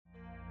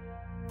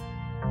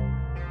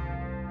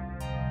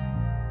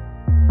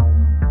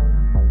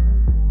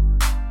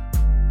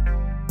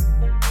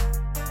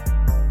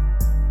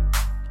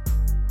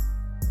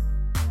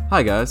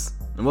Hi, guys,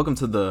 and welcome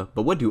to the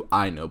But What Do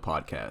I Know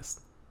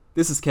podcast.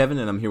 This is Kevin,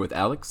 and I'm here with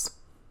Alex.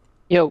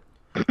 Yo,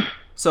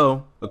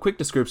 So, a quick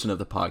description of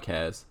the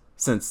podcast,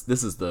 since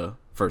this is the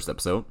first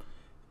episode.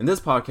 In this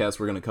podcast,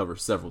 we're going to cover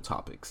several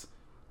topics.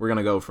 We're going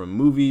to go from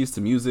movies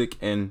to music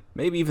and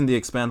maybe even the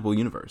expandable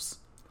universe.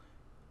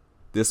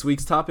 This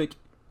week's topic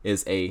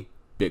is a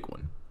big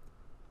one: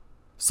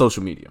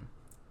 social media.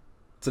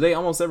 Today,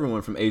 almost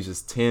everyone from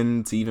ages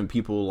 10 to even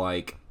people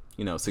like,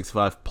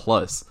 65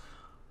 plus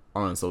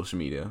are on social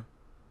media.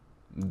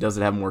 Does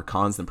it have more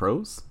cons than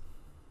pros?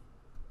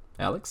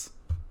 Alex?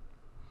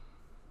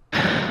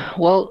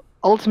 well,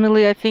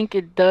 ultimately, I think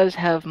it does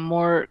have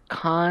more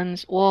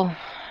cons. Well,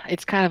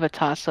 it's kind of a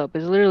toss-up.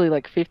 It's literally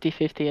like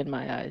 50-50 in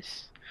my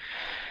eyes.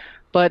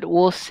 But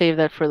we'll save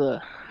that for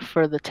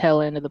the tail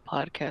end of the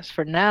podcast.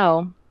 For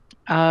now,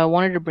 I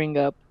wanted to bring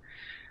up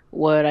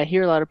what I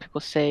hear a lot of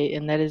people say,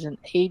 and that is an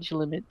age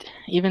limit.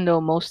 Even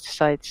though most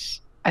sites,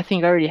 I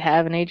think, already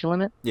have an age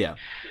limit, Yeah,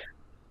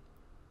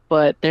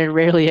 but they're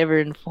rarely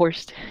ever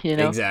enforced, you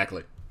know?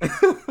 exactly.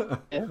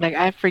 Like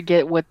I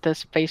forget what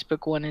this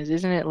Facebook one is.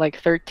 Isn't it like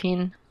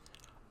 13?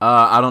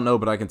 I don't know,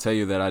 but I can tell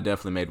you that I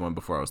definitely made one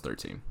before I was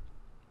 13.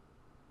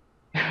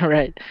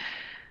 Right.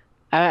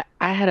 I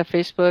had a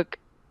Facebook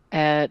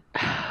at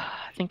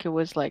I think it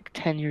was like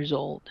 10 years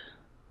old.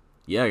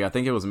 Yeah, I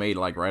think it was made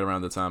like right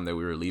around the time that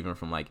we were leaving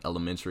from like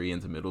elementary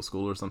into middle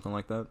school or something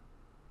like that.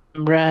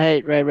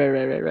 Right.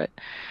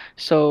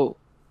 So,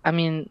 I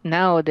mean,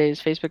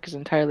 nowadays Facebook is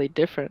entirely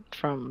different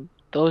from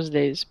those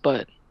days,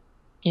 but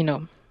you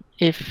know,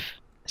 if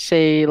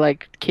say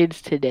like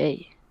kids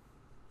today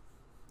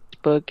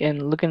book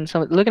and looking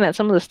at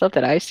some of the stuff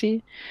that I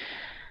see,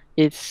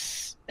 it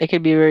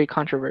could be very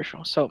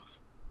controversial. So,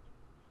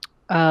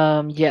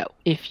 yeah,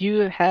 if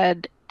you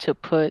had to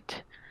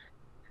put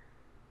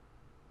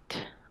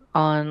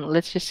on,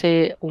 let's just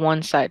say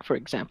one site, for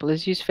example.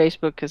 Let's use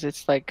Facebook because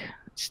it's like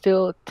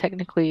still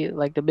technically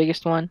like the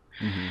biggest one.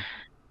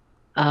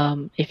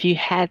 Mm-hmm. If you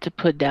had to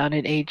put down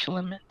an age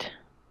limit,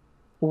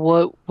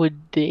 what would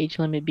the age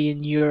limit be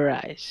in your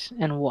eyes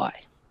and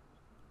why?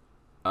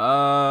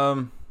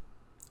 Um,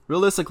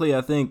 Realistically,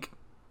 I think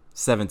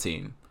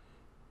 17.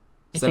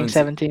 You think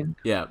 17. 17?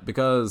 Yeah,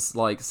 because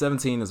like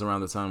 17 is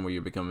around the time where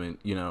you're becoming,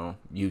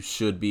 you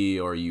should be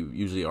or you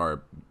usually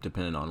are,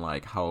 depending on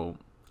like how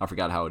I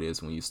forgot how it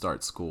is when you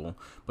start school,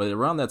 but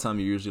around that time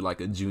you're usually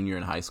like a junior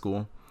in high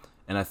school,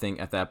 and I think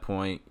at that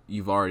point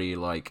you've already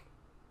like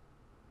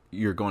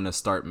you're going to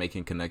start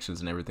making connections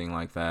and everything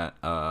like that,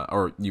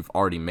 or you've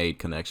already made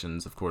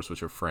connections, of course,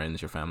 with your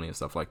friends, your family, and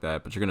stuff like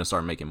that. But you're going to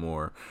start making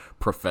more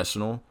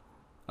professional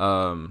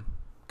um,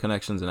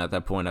 connections, and at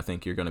that point, I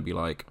think you're going to be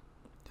like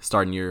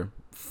starting your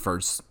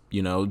first,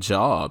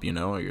 job,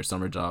 or your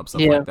summer job,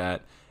 stuff Yeah. like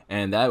that.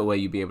 And that way,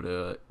 you'd be able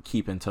to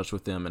keep in touch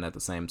with them, and at the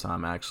same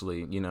time,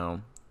 actually,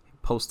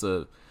 post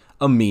a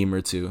meme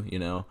or two,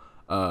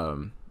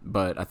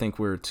 But I think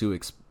we're too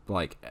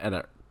like at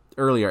an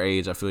earlier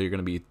age. I feel you're going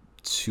to be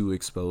too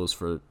exposed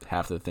for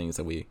half the things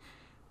that we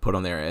put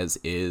on there as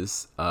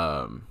is.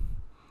 I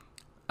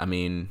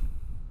mean,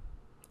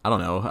 I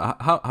don't know.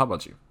 How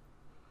about you?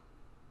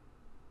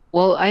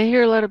 Well, I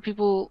hear a lot of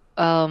people,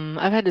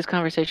 I've had this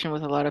conversation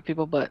with a lot of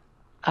people, but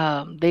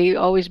they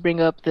always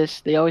bring up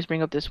this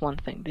one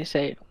thing. They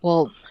say,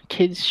 well,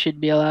 kids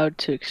should be allowed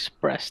to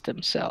express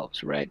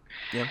themselves, right?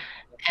 Yeah.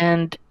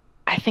 And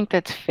I think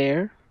that's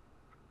fair.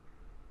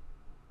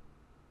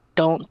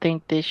 Don't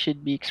think they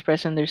should be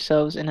expressing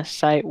themselves in a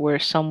site where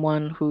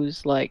someone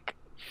who's like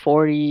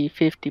 40,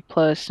 50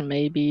 plus,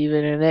 maybe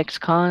even an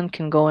ex-con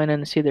can go in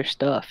and see their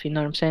stuff. You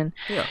know what I'm saying?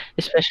 Yeah.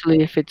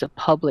 Especially if it's a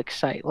public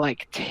site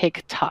like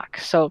TikTok.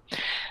 So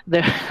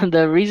the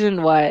the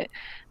reason why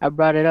I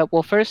brought it up,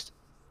 well, first,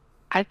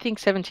 I think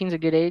 17 is a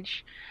good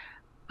age.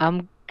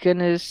 I'm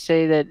gonna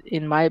say that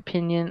in my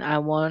opinion, I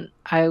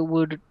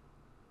would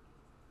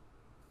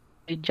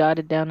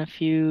jotted down a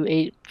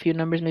few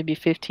numbers, maybe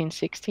 15,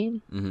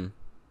 16, Mm-hmm.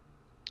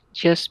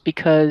 just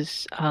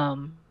because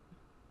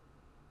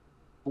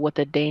what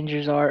the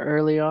dangers are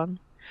early on.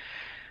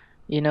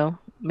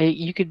 Maybe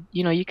you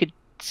could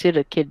sit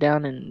a kid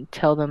down and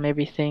tell them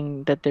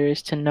everything that there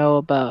is to know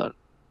about,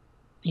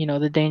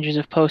 the dangers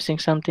of posting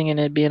something and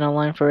it being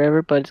online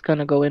forever, but it's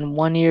gonna go in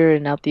one ear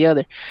and out the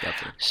other.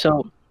 Definitely.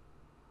 So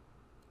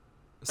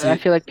I See,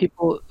 feel like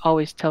people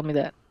always tell me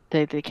that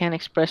they can't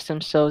express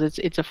themselves.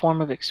 It's a form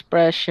of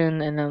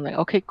expression, and I'm like,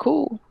 okay,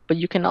 cool, but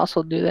you can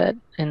also do that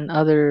in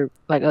other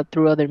like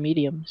through other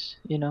mediums.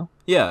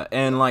 yeah,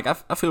 and like I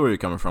feel where you're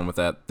coming from with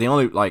that. The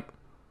only like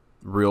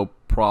real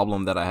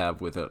problem that I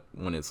have with it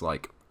when it's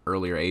like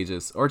earlier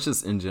ages or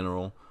just in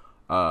general.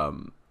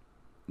 Um,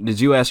 did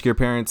you ask your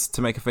parents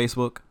to make a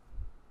Facebook?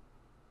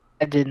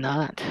 I did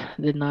not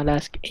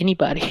ask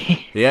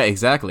anybody. Yeah,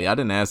 exactly. I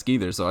didn't ask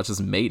either, so I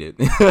just made it.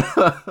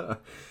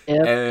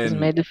 Yep, just And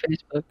made the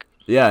Facebook.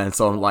 yeah, and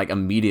so like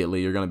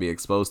immediately you're gonna be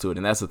exposed to it,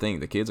 and that's the thing.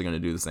 The kids are gonna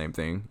do the same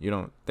thing. They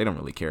don't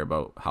really care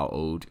about how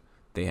old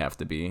they have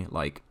to be.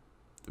 Like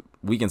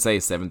we can say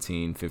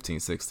 17, 15,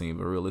 16,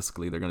 but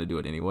realistically they're gonna do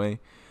it anyway.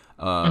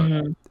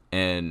 Hmm.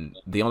 And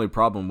the only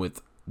problem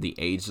with the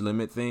age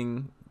limit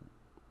thing,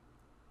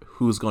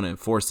 who's going to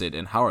enforce it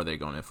and how are they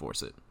going to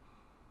enforce it?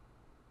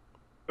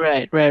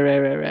 Right, right, right,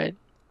 right, right.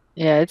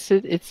 Yeah, it's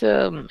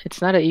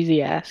not an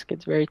easy ask.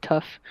 It's very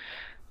tough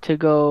to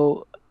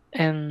go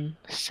and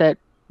set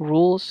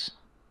rules,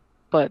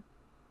 but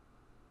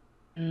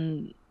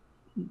mm,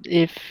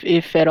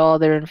 if at all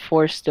they're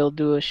enforced, they'll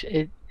do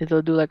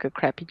like a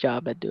crappy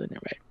job at doing it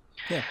right.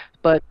 Yeah.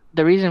 But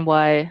the reason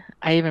why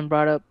I even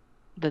brought up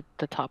the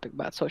topic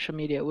about social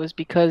media was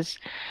because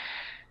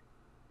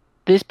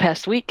this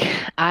past week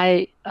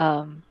I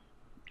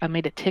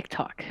made a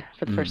TikTok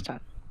for the Mm. first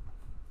time.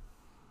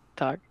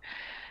 TikTok.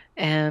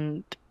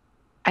 And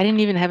I didn't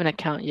even have an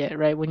account yet,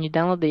 right? When you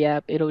download the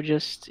app, it'll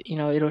just,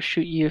 it'll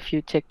shoot you a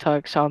few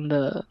TikToks on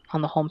the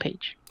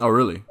homepage. Oh,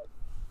 really?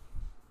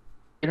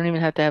 You don't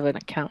even have to have an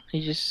account.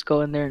 You just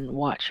go in there and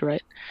watch,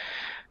 right?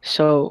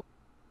 So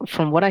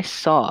from what I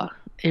saw,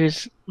 it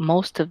was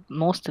most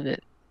of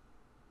it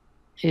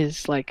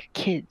is like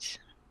kids.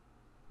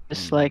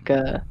 Just like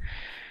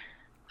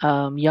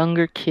Mm.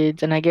 younger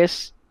kids, and I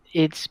guess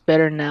it's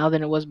better now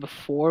than it was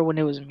before when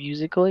it was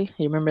Musically.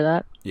 You remember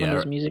that? When it Yeah.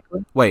 was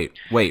Musically? Wait.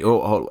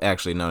 Oh,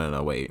 actually,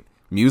 no. Wait.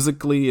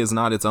 Musically is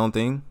not its own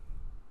thing.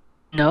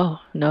 No,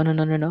 no, no,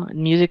 no, no, no.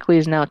 Musically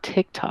is now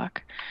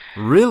TikTok.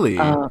 Really?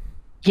 Uh,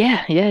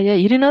 yeah, yeah, yeah.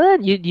 You didn't know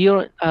that?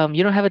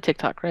 You don't have a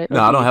TikTok, right? Or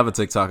No, I do don't you? have a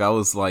TikTok. I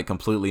was like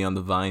completely on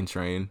the Vine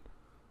train.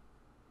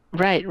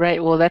 Right,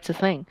 right. Well, that's the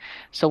thing.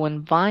 So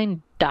when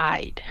Vine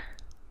died,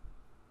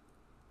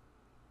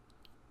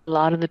 a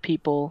lot of the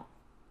people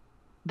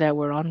that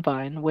were on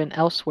Vine went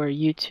elsewhere,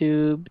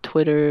 YouTube,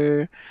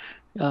 Twitter,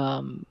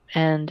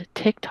 and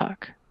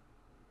TikTok.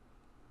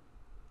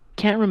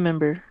 Can't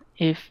remember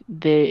if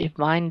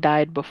Vine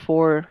died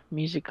before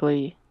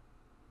Musically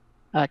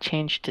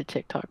changed to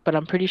TikTok, but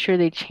I'm pretty sure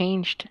they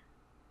changed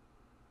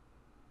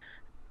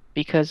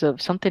because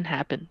of something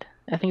happened.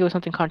 I think it was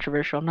something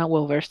controversial. I'm not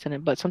well versed in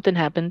it, but something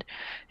happened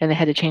and they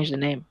had to change the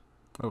name.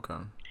 Okay.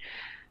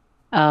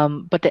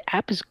 But the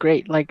app is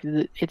great. Like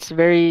it's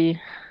very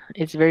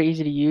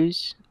easy to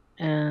use,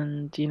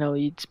 and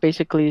it's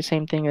basically the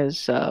same thing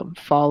as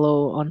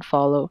follow,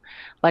 unfollow,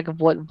 like of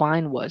what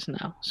Vine was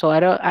now. So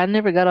I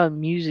never got on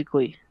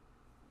Musically,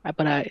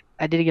 but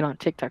I did get on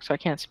TikTok, so I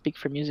can't speak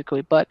for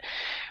Musically. But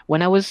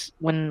when I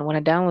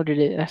downloaded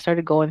it and I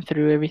started going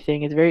through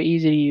everything, it's very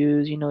easy to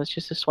use. It's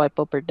just a swipe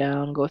up or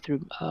down, go through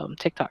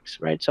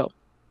TikToks, right? So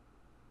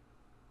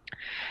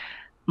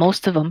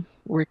most of them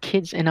were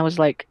kids, and I was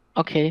like,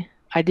 okay,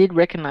 I did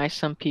recognize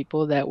some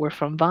people that were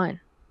from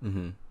Vine,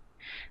 Mm-hmm.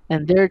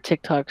 and their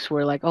TikToks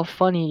were like, oh,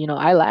 funny.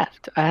 I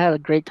laughed. I had a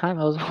great time.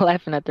 I was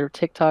laughing at their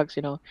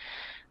TikToks.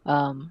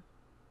 Um,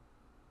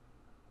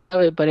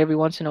 but every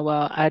once in a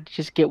while, I'd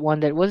just get one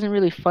that wasn't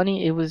really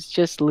funny. It was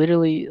just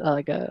literally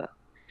like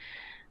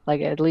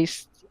at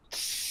least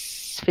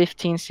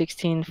 15,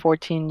 16,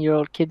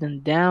 14-year-old kids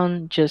and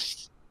down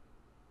just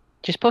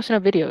posting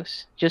up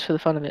videos just for the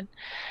fun of it.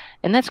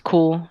 And that's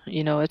cool,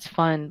 it's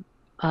fun.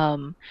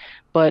 Um,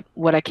 but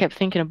what I kept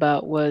thinking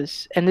about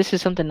was, and this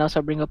is something else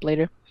I'll bring up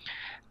later,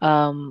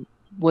 um,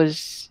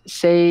 was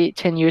say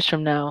 10 years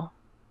from now,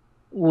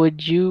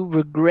 would you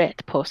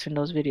regret posting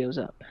those videos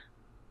up?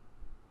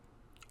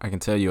 I can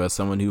tell you, as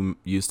someone who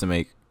used to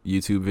make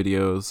YouTube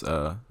videos,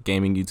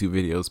 gaming YouTube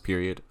videos,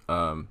 period.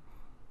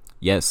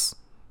 Yes,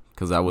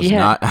 because I was Yeah,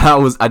 not.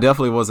 I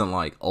definitely wasn't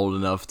like old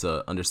enough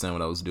to understand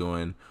what I was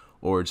doing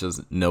or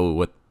just know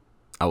what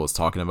I was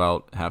talking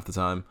about half the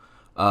time.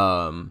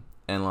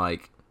 And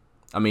like,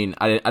 I mean,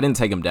 I didn't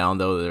take them down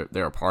though.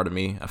 They're a part of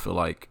me. I feel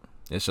like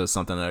it's just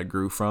something that I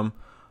grew from.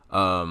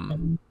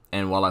 Um, mhm.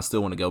 and while I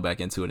still want to go back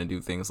into it and do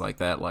things like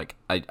that, like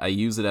I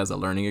use it as a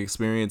learning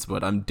experience,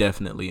 but I'm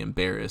definitely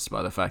embarrassed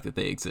by the fact that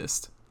they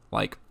exist.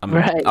 Like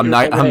Right, I'm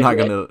not right, I'm right, not right.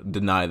 gonna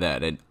deny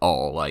that at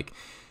all. Like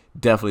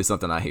definitely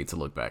something I hate to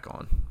look back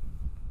on.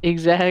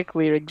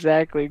 Exactly,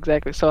 exactly,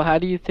 exactly. So how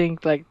do you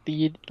think how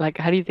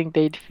do you think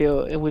they'd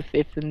feel with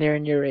if they're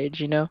in your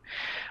age?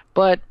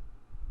 But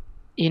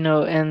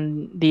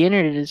and the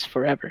internet is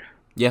forever,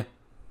 Yeah.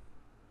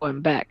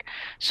 going back.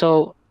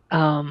 So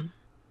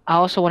I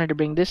also wanted to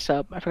bring this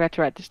up. I forgot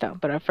to write this down,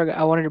 but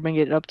I wanted to bring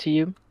it up to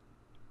you.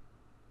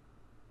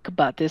 Think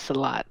about this a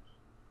lot,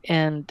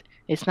 and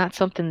it's not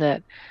something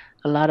that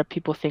a lot of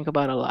people think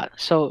about a lot.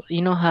 So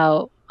you know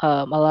how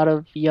a lot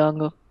of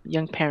young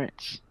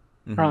parents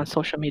are Mm-hmm. on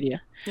social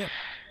media Yeah.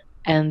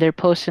 and they're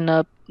posting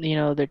up,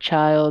 their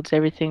child's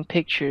everything,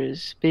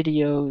 pictures,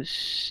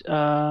 videos,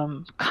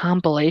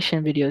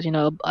 compilation videos,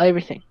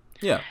 everything.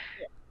 Yeah.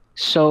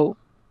 So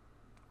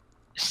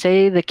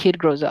say the kid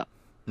grows up,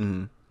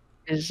 Mm-hmm.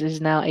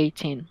 is now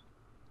 18,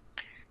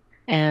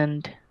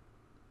 and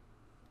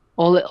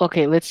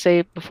okay, let's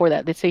say before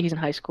that, let's say he's in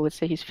high school, let's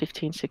say he's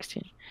 15,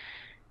 16.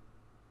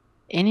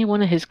 Any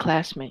one of his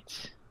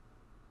classmates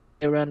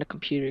around the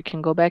computer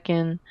can go back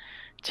in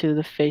to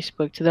the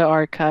Facebook, to the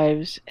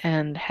archives,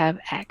 and have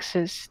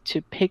access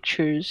to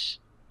pictures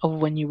of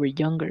when you were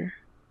younger.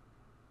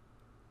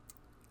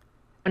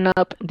 Growing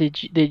up,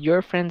 did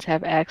your friends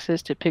have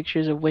access to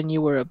pictures of when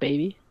you were a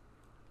baby?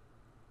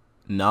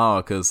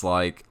 No, cause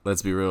like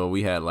let's be real,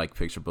 we had like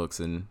picture books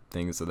and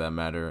things of that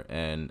matter,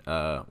 and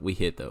we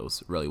hid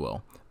those really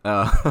well.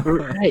 Uh,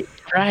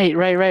 Right,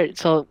 right.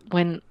 So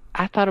when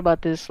I thought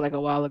about this like a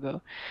while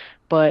ago,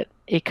 but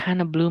it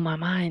kind of blew my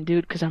mind,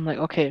 dude, because I'm like,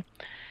 okay,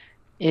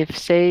 if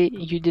say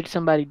you did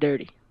somebody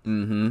dirty,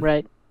 mm-hmm.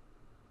 right?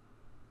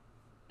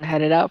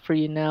 Had it out for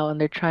you now,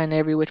 and they're trying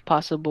every which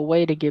possible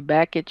way to get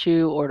back at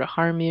you or to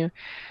harm you.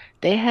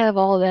 They have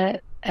all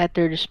that at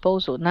their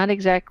disposal. Not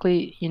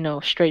exactly,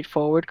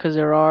 straightforward because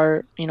there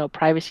are,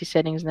 privacy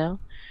settings now.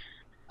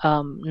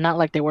 Not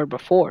like they were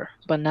before,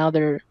 but now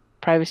their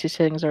privacy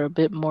settings are a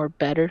bit more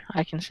better,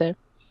 I can say.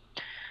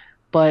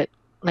 But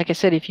like I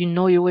said, if you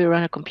know your way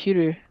around a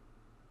computer,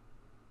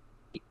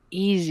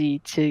 easy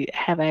to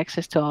have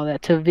access to all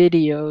that, to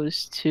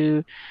videos,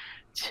 to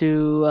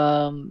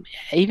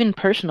even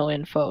personal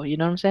info. You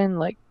know what I'm saying?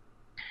 Like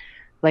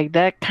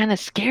that kind of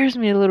scares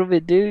me a little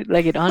bit, dude.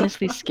 Like it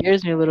honestly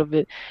scares me a little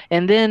bit.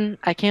 And then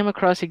I came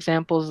across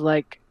examples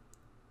like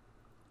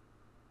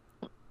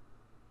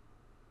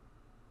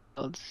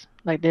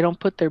they don't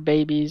put their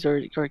babies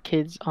or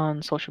kids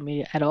on social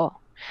media at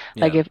all.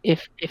 Like Yeah,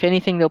 if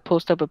anything, they'll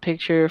post up a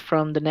picture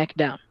from the neck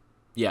down,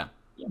 yeah.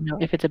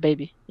 if it's a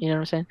baby. You know what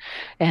I'm saying?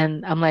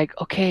 And I'm like,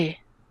 okay,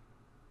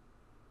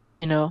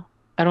 you know,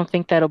 I don't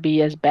think that'll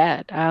be as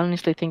bad. I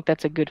honestly think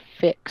that's a good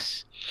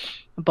fix.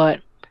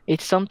 But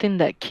it's something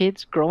that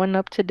kids growing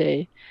up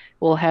today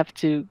will have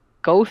to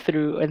go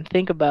through and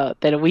think about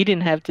that we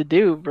didn't have to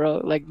do, bro.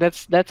 Like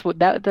that's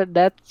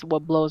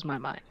what blows my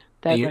mind.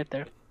 And That you, right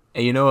there.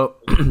 and you know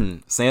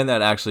what? Saying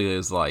that actually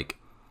is like,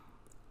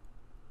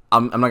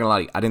 I'm not gonna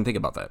lie, I didn't think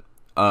about that.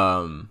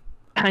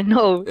 I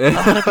know a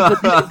lot of people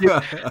didn't do.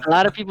 A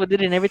lot of people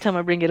didn't. Every time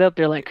I bring it up,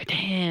 they're like,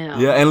 Yeah, "Damn,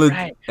 you're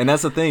right." and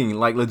that's the thing.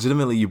 Like,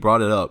 legitimately, you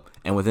brought it up,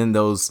 and within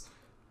those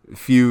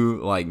few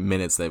like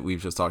minutes that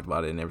we've just talked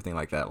about it and everything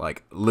like that,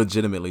 like,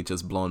 legitimately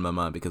just blowing my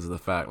mind because of the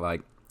fact,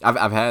 like,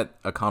 I've had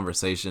a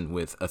conversation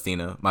with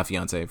Athena, my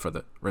fiance, for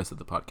the rest of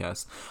the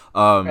podcast,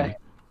 Right.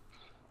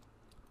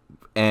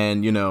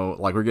 and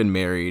like we're getting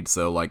married,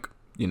 so like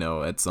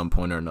at some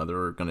point or another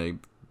we're gonna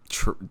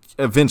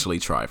eventually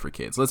try for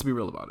kids. Let's be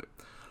real about it.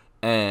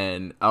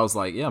 And I was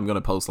like, yeah, I'm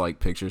gonna post like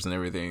pictures and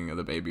everything of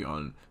the baby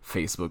on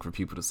Facebook for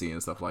people to see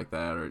and stuff like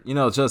that, or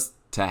just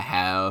to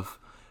have.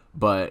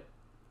 But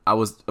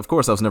of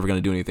course, I was never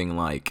gonna do anything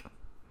like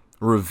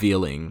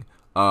revealing.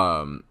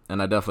 And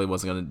I definitely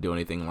wasn't gonna do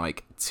anything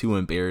like too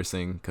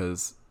embarrassing,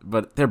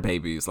 but they're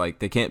babies, like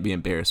they can't be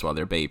embarrassed while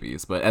they're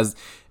babies. But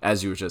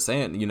as you were just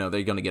saying,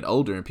 they're gonna get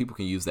older and people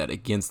can use that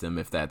against them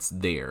if that's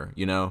there,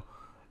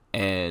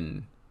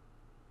 and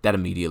that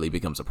immediately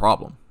becomes a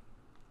problem.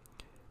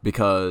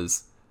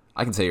 Because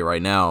I can tell you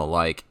right now,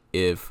 like,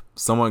 if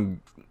someone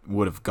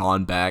would have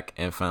gone back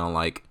and found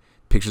like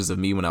pictures of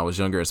me when I was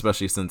younger,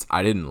 especially since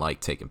I didn't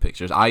like taking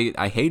pictures. I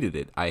hated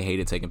it. I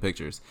hated taking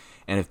pictures.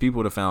 And if people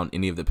would have found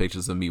any of the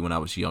pictures of me when I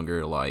was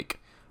younger, like,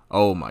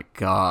 oh my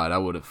god, I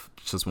would have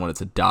just wanted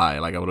to die.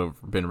 Like, I would have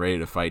been ready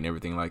to fight and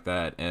everything like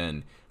that.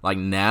 And like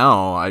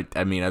now,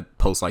 I mean, I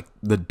post like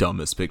the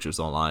dumbest pictures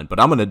online, but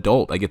I'm an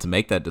adult. I get to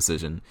make that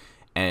decision,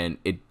 and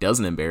it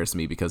doesn't embarrass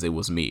me because it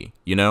was me,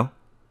 you know?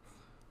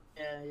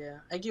 Yeah.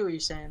 I get what you're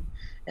saying.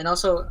 And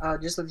also,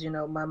 just let you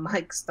know, my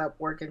mic stopped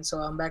working, so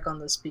I'm back on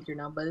the speaker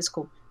now. But it's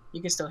cool.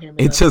 You can still hear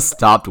me It though. just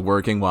stopped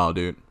working. Wow,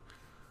 dude.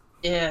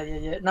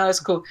 Yeah. No, it's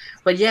cool.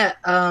 But yeah,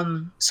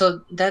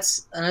 so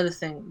that's another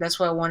thing. That's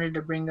why I wanted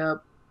to bring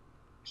up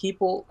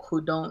people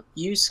who don't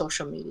use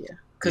social media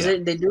because Yeah.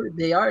 they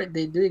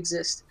do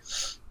exist.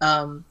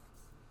 Um,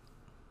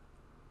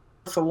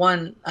 for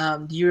one,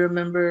 do you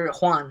remember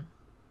Juan,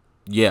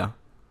 Yeah.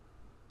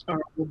 our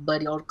old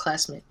buddy, old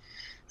classmate?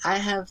 I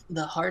have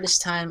the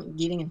hardest time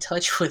getting in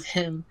touch with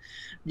him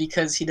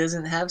because he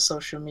doesn't have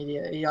social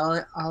media.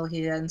 All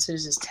he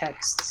answers is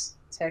texts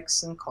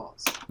and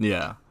calls.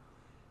 Yeah.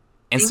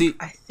 And see,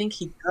 I think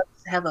he does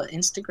have an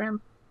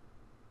Instagram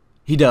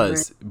he where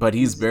does, but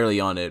he's he's barely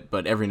on it.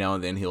 But every now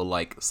and then he'll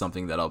like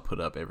something that I'll put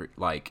up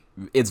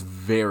it's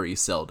very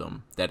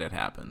seldom that it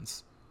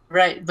happens.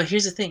 right. But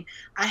here's the thing: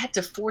 I had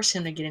to force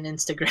him to get an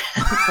Instagram.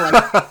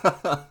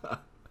 Like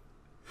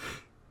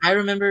I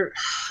remember,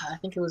 I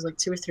think it was like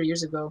 2 or 3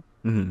 years ago.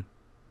 Hmm.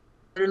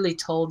 Literally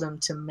told him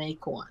to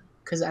make one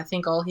because I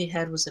think all he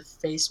had was a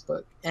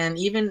Facebook. And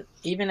even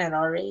at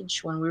our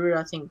age, when we were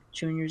I think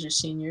juniors or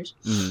seniors,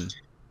 Hmm.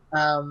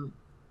 um,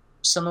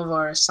 some of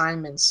our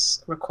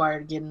assignments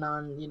required getting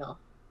on,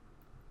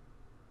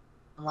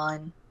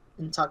 online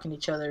and talking to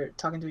each other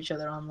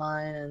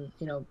online,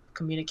 and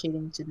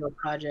communicating to do a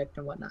project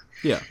and whatnot.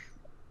 Yeah.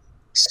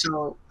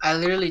 So I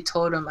literally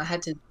told him I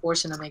had to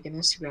force him to make an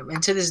Instagram,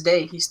 and to this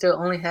day, he still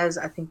only has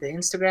I think the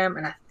Instagram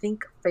and I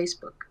think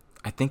Facebook.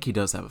 I think he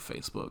does have a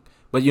Facebook.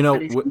 But But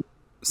if yeah,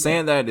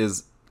 saying that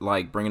is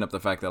like bringing up the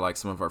fact that like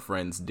some of our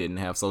friends didn't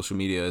have social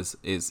media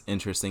is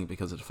interesting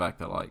because of the fact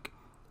that like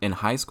in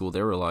high school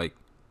there were like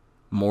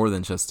more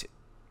than just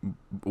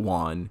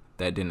one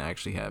that didn't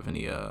actually have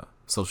any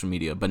social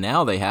media, but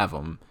now they have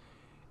them.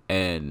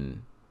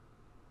 and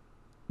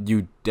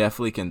you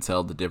definitely can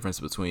tell the difference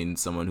between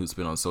someone who's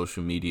been on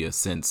social media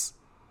since,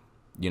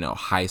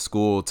 high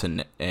school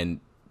and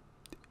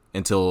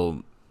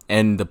until,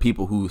 and the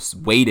people who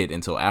waited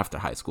until after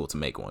high school to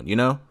make one,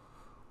 Yeah.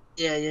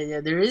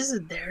 There is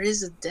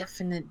a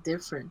definite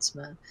difference,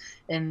 man,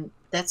 and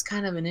that's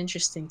kind of an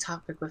interesting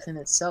topic within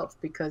itself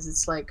because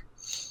it's like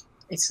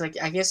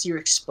I guess you're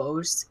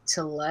exposed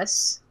to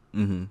less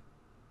Mm-hmm.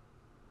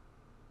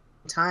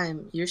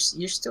 time. You're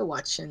still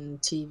watching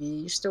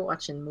TV, you're still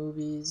watching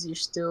movies, you're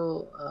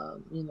still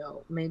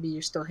maybe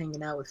you're still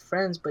hanging out with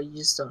friends, but you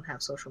just don't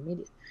have social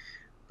media.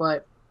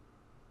 But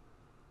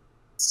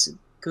it's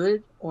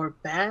good or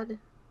bad.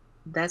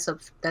 That's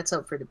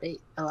up for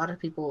debate. A lot of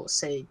people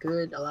say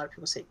good. A lot of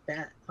people say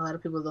bad. A lot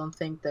of people don't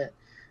think that.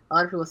 A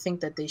lot of people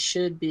think that they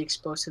should be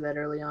exposed to that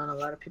early on. A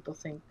lot of people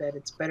think that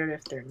it's better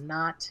if they're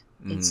not.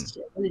 Mm-hmm.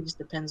 It really just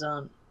depends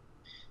on.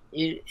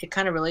 It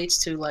kind of relates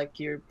to like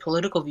your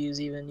political views,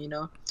 even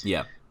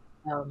Yeah.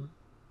 Um,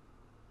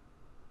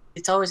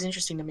 it's always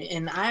interesting to me,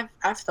 and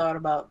I've thought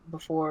about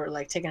before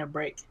like taking a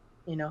break.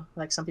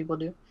 Like some people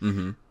do.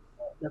 Mm-hmm.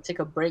 They'll take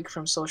a break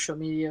from social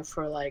media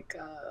for like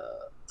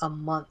a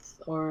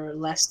month or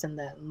less than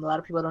that. And a lot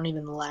of people don't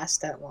even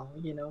last that long.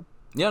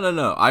 Yeah,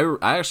 no.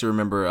 I actually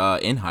remember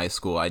in high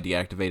school I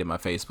deactivated my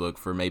Facebook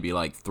for maybe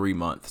like 3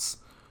 months,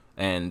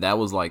 and that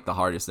was like the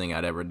hardest thing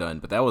I'd ever done.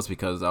 But that was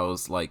because I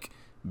was like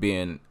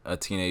being a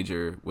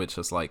teenager with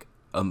just like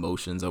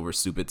emotions over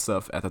stupid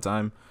stuff at the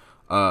time.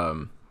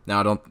 Now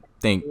I don't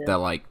think Yeah. that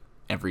like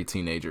every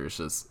teenager is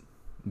just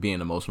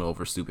being emotional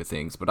over stupid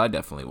things, but I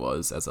definitely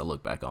was as I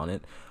look back on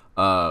it.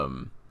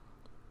 Um,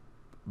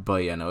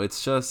 but yeah, no,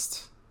 it's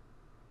just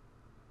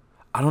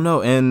I don't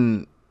know,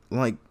 and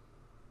like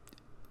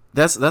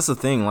that's the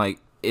thing. Like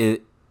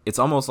it's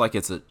almost like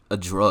it's a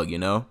drug,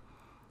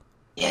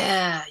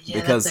 Yeah,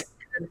 because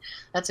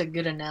that's a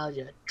good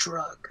analogy. A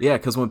drug. yeah,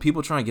 because when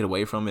people try and get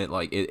away from it,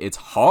 like it's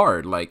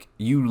hard. Like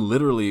you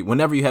literally,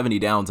 whenever you have any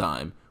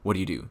downtime, what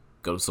do?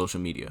 Go to social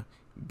media,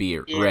 be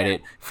it Yeah,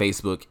 Reddit,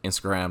 Facebook,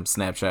 Instagram,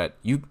 Snapchat.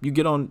 You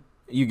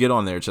get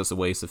on there just to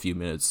waste a few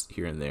minutes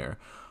here and there.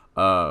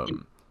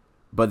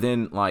 But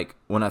then like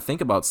when I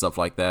think about stuff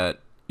like that,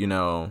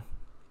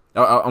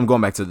 I'm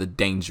going back to the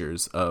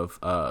dangers of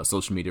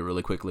social media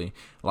really quickly.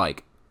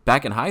 Like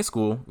back in high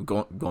school,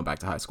 going back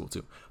to high school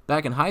too.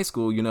 Back in high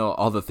school,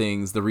 all the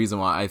things. The reason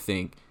why I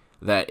think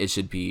that it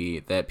should be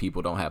that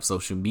people don't have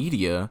social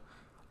media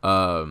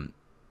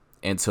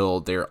until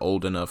they're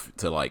old enough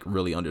to like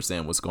really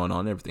understand what's going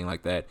on and everything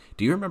like that.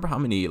 Do you remember how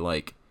many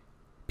like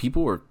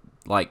people were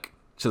like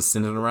just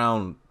sending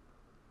around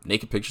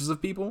naked pictures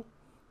of people?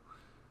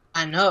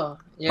 I know.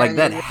 Yeah, Like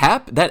that yeah.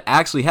 that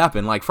actually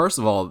happened. Like first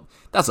of all,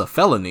 that's a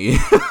felony.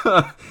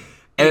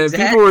 And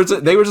people Exactly.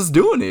 they were just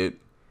doing it.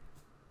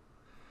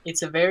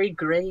 It's a very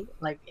gray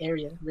like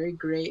area, very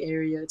gray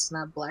area. It's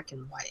not black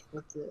and white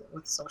with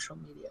social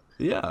media.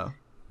 Yeah.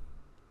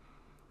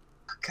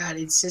 God,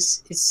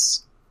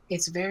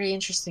 it's very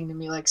interesting to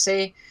me. Like,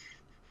 say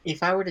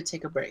if I were to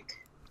take a break,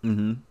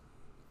 Mm-hmm.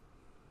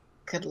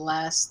 could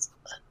last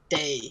a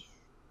day,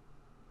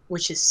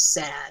 which is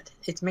sad.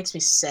 It makes me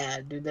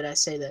sad, dude, that I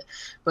say that.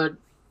 But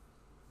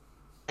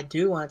I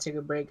do want to take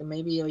a break, and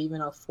maybe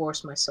I'll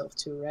force myself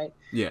to, right?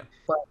 Yeah.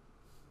 But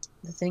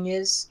the thing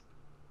is,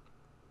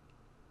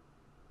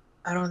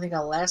 I don't think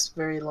I'll last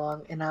very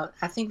long, and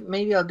I think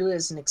maybe I'll do it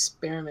as an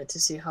experiment to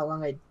see how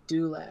long I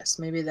do last.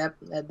 Maybe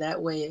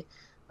that way,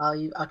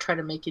 I'll try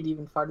to make it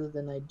even farther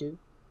than I do.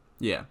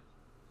 Yeah.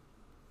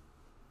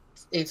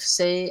 If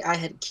say I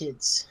had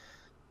kids,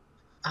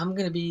 I'm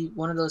gonna be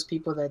one of those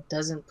people that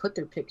doesn't put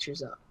their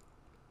pictures up.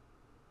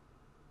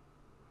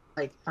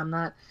 Like I'm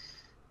not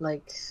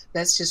like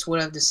that's just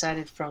what I've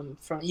decided from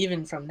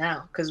even from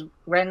now. Because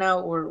right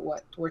now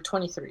we're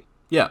 23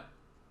 Yeah.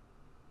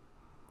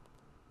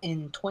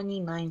 in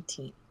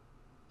 2019.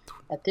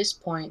 At this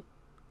point,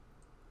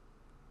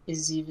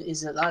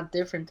 is a lot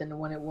different than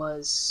when it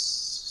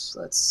was,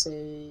 let's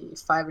say,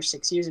 5 or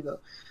 6 years ago.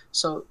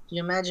 So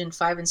you imagine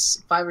 5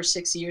 or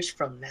 6 years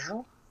from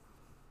now,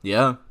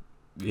 Yeah.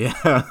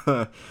 Yeah.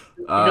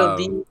 it'll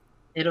be um.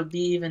 it'll be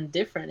even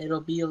different.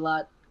 It'll be a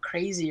lot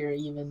crazier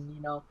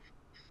even.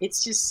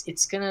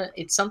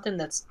 It's something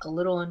that's a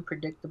little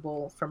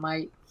unpredictable for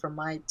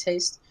my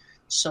taste.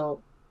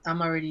 So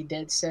I'm already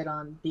dead set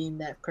on being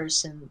that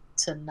person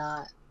to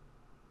not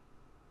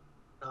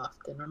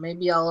often, or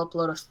maybe I'll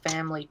upload a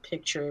family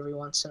picture every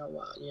once in a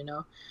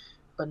while,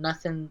 but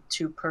nothing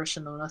too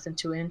personal, nothing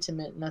too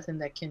intimate, nothing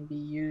that can be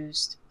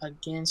used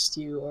against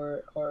you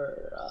or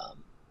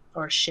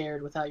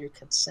shared without your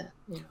consent.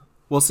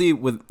 Well, see,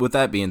 with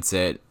that being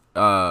said,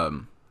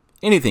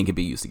 anything can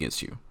be used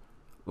against you.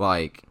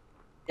 Like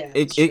Yeah, it,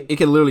 it's it, true. it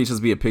can literally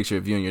just be a picture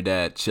of you and your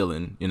dad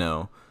chilling.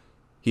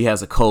 He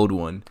has a cold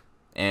one,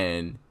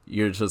 and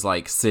you're just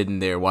like sitting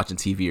there watching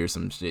TV or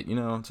some shit.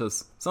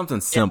 Just something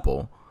Yeah,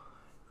 simple,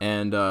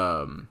 and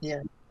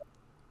yeah,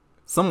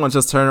 someone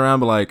just turn around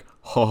and be like,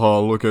 haha,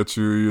 look at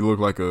you, you look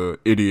like a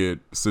idiot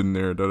sitting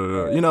there, da da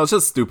da. It's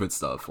just stupid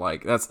stuff.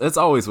 Like that's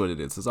always what it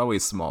is. It's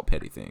always small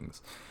petty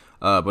things.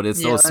 But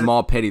it's Yeah, those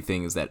small petty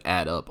things that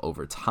add up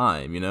over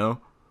time, you know?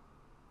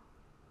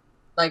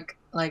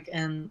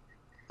 and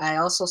I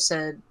also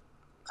said,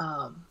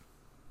 um,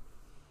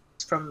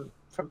 from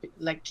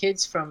like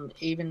kids from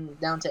even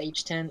down to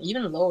age 10,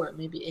 even lower,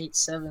 maybe 8,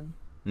 7,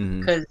 Mm-hmm.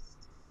 because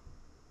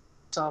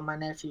saw my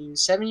nephew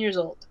 7 years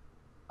old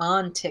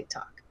on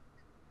TikTok,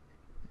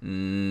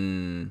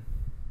 Mm.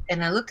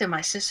 and I looked at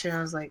my sister and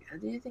I was like,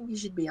 "Do you think he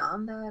should be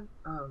on that?"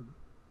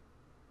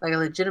 Like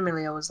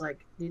legitimately, I was like,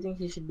 "Do you think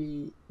he should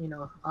be,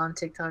 on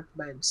TikTok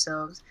by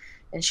themselves?"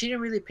 And she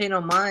didn't really pay no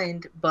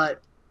mind,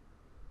 but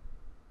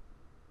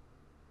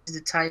she's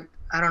the type.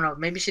 I don't know.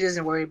 Maybe she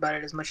doesn't worry about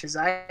it as much as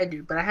I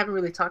do, but I haven't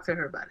really talked to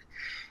her about it.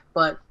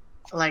 But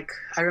like,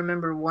 I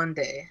remember one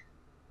day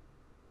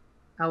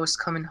I was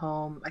coming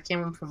home. I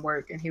came home from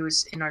work, and he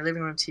was in our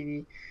living room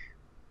TV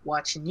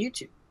watching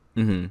YouTube.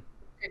 Mm-hmm.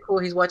 Okay, cool.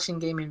 He's watching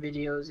gaming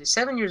videos. He's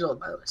 7 years old,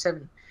 by the way.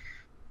 7.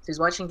 So he's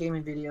watching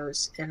gaming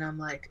videos, and I'm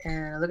like,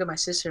 and I look at my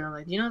sister, and I'm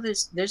like,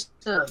 there's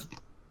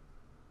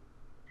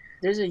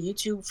a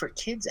YouTube for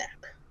kids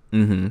app.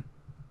 Mm-hmm.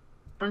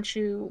 Why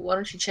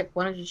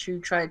don't you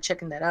try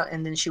checking that out?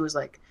 And then she was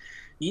like,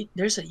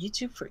 there's a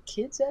YouTube for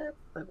kids app?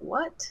 Like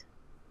what?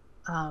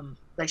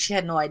 Like she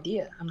had no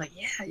idea. I'm like,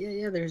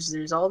 yeah.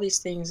 There's all these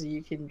things that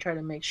you can try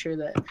to make sure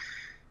that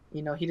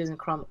he doesn't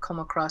come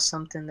across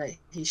something that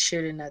he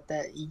shouldn't at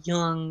that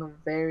young,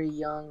 very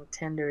young,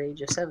 tender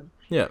age of 7.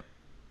 Yeah.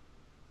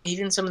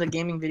 Even some of the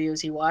gaming videos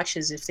he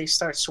watches, if they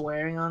start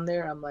swearing on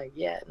there, I'm like,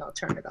 yeah, no,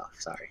 turn it off.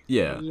 Sorry.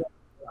 Yeah.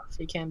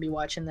 You can't be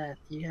watching that.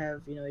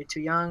 You're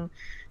too young,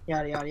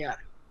 yada, yada, yada.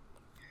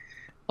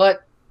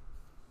 But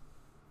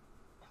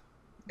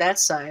that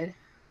side,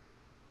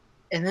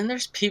 and then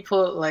there's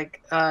people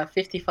like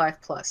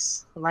 55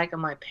 plus, like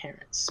my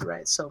parents,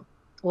 right? So,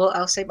 well,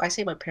 I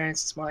say my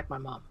parents, it's more like my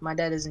mom. My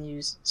dad doesn't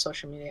use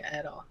social media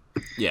at all.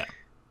 Yeah.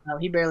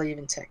 He barely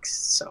even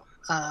texts. So,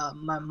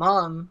 my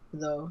mom,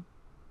 though,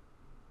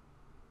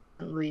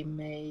 we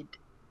made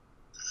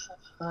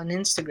an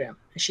Instagram.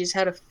 She's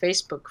had a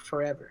Facebook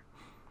forever.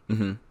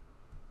 Mm-hmm.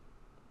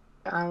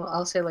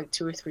 I'll say like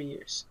 2 or 3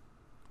 years.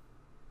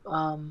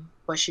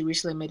 But she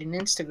recently made an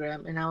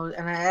Instagram, and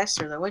I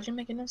asked her like, "Why'd you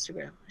make an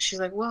Instagram?" She's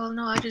like, "Well,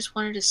 no, I just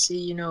wanted to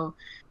see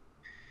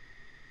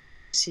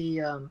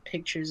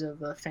pictures of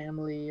the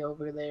family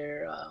over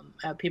there,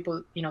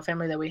 people,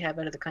 family that we have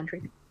out of the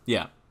country.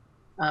 Yeah.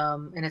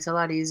 And it's a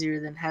lot easier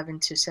than having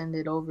to send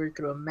it over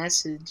through a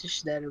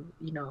message that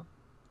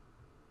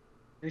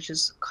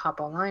just hop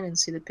online and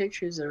see the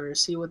pictures or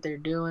see what they're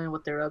doing,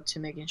 what they're up to,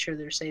 making sure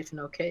they're safe and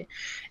okay."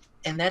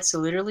 And that's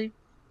literally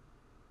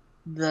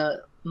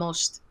the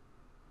most,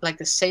 like,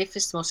 the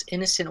safest, most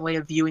innocent way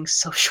of viewing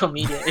social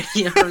media.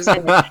 You know what I'm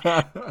saying?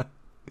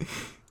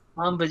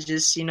 But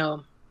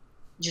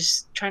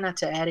just try not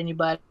to add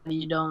anybody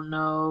you don't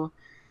know.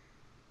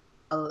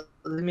 Let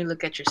me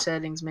look at your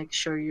settings, make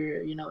sure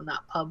you're,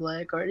 not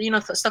public, or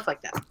stuff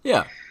like that.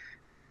 Yeah.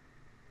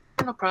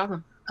 No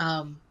problem.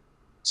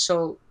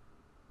 So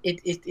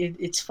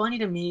it's funny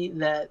to me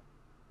that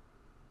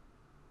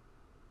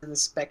the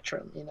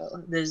spectrum,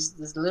 there's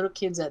the little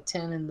kids at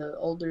 10 and the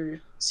older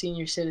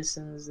senior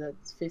citizens at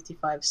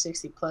 55,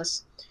 60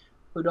 plus,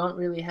 who don't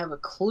really have a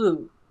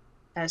clue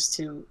as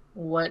to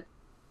what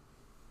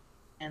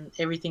and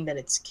everything that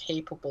it's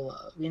capable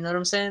of. You know what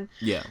I'm saying?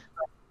 Yeah.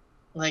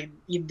 Like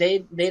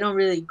they don't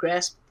really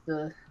grasp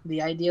the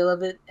ideal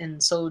of it,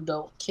 and so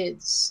don't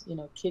kids.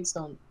 Kids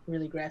don't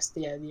really grasp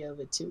the idea of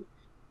it too.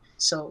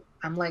 So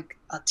I'm like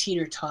a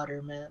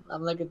teeter-totter, man.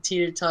 I'm like a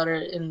teeter-totter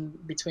in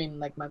between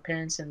like my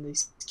parents and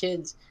these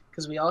kids,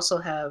 because we also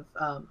have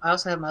I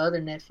also have my other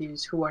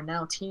nephews who are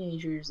now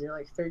teenagers. They're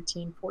like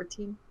 13,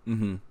 14.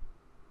 Mm-hmm.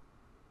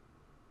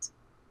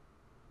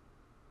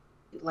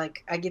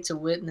 Like I get to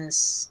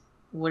witness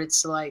what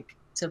it's like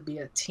to be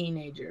a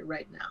teenager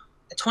right now.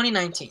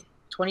 2019.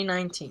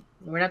 2019.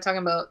 We're not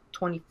talking about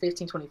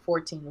 2015,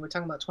 2014. We're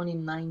talking about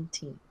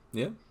 2019.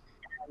 Yeah.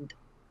 And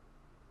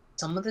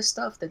some of the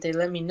stuff that they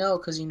let me know,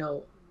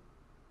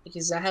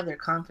 because I have their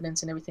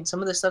confidence and everything, some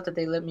of the stuff that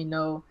they let me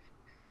know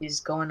is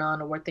going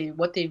on, or what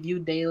they view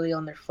daily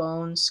on their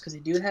phones, because they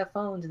do have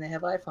phones and they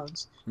have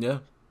iPhones. Yeah.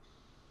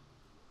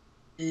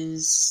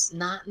 Is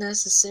not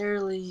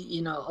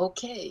necessarily,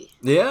 okay.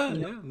 Yeah.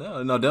 Yeah.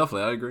 No,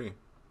 definitely. I agree.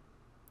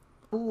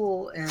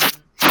 Cool, and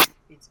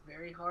it's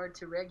very hard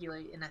to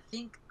regulate, and I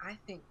think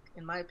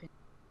in my opinion,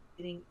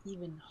 getting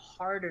even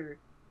harder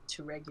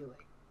to regulate.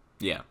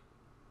 Yeah.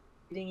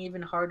 Getting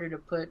even harder to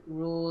put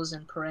rules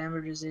and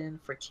parameters in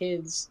for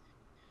kids,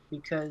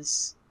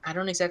 because I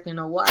don't exactly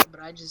know why,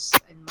 but I just,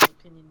 in my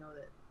opinion, know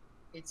that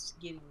it's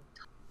getting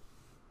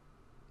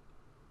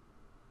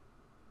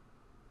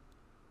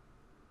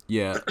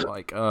Yeah,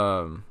 like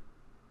so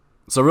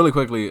really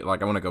quickly,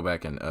 like I want to go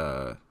back and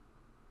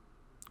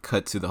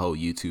cut to the whole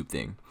YouTube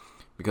thing,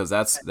 because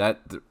that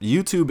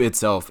YouTube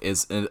itself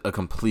is a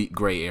complete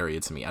gray area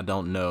to me. I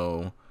don't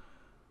know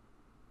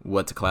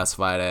what to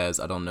classify it as.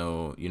 I don't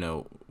know,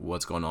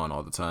 what's going on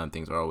all the time.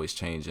 Things are always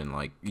changing.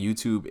 Like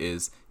YouTube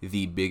is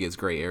the biggest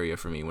gray area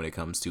for me when it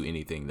comes to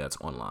anything that's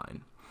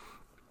online.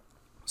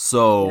 Yeah.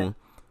 So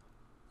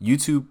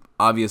YouTube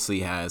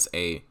obviously has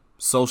a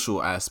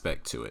social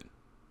aspect to it.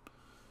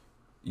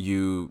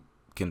 You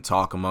can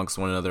talk amongst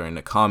one another in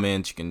the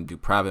comments, you can do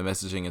private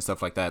messaging and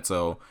stuff like that.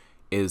 So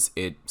is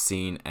it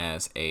seen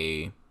as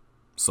a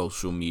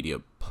social media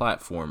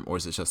platform, or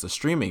is it just a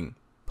streaming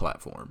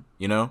platform,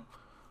 you know?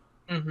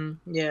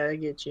 Yeah, I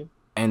get you.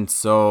 And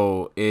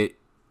so it,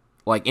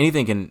 like,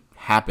 anything can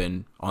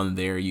happen on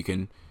there. You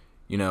can,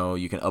 you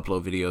can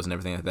upload videos and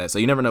everything like that. So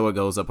you never know what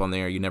goes up on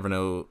there. You never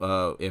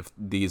know if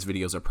these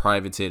videos are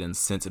privated and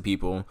sent to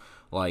people.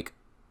 Like,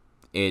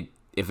 it,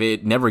 if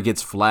it never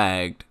gets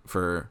flagged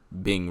for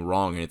being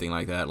wrong or anything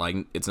like that, like,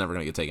 it's never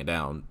gonna get taken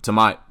down. To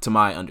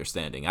my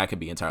understanding, I could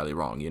be entirely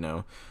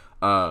wrong.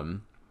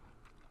 Um,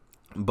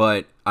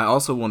 but I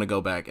also want to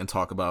go back and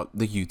talk about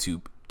the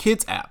YouTube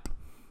Kids app.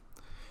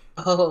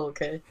 Oh,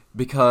 okay.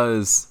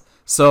 Because,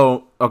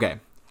 so, okay,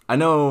 I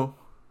know,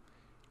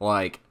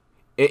 like,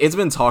 it's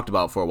been talked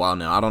about for a while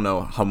now. I don't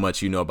know how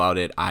much you know about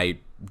it. I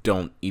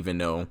don't even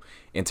know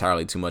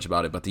entirely too much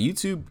about it, but the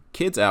YouTube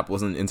Kids app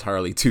wasn't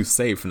entirely too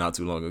safe not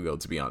too long ago,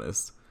 to be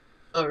honest.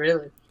 Oh,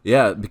 really?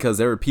 Yeah, because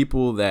there were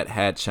people that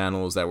had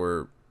channels that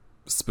were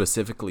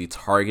specifically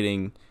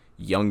targeting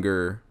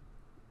younger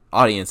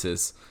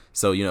audiences,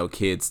 so,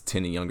 kids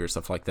 10 and younger,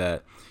 stuff like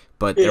that.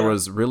 But there Yeah.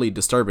 was really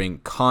disturbing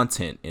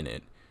content in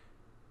it.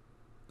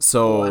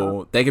 Oh, wow.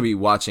 So they could be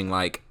watching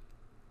like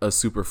a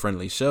super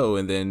friendly show,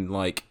 and then,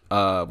 like,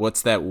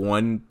 what's that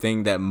one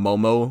thing, that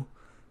Momo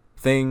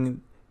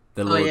thing,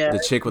 Oh, yeah, the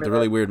I chick with the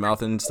remember really weird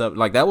mouth and stuff,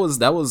 like, that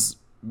was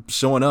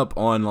showing up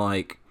on,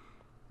 like,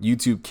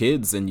 YouTube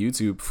Kids and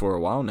YouTube for a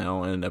while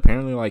now. And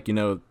apparently, like,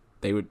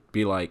 they would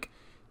be like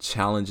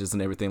challenges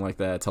and everything like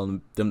that,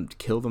 telling them to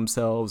kill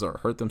themselves or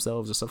hurt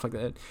themselves or stuff like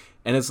that.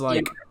 And it's that.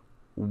 Yeah, like,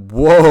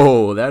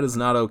 whoa, that is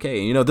not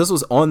okay. This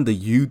was on the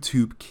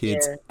YouTube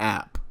Kids yeah,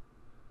 app.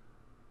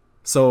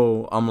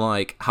 So I'm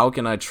like, how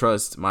can I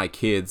trust my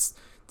kids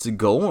to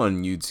go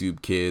on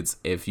YouTube Kids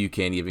if you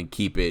can't even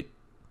keep it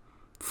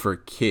for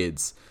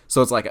kids?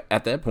 So it's like,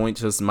 at that point,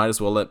 just might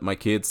as well let my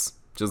kids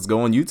just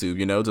go on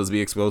YouTube, just be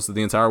exposed to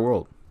the entire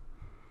world.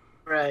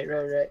 right,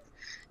 right, right.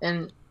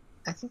 And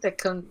I think that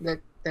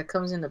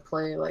comes into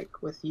play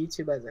like with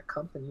YouTube as a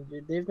company,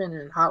 dude. They've been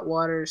in hot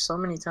water so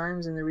many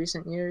times in the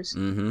recent years.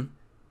 Mm-hmm.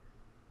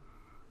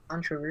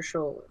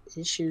 Controversial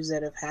issues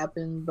that have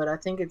happened, but I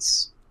think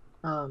it's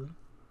um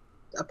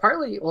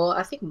partly, well,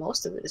 I think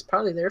most of it is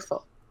probably their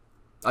fault.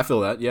 I feel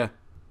that, yeah.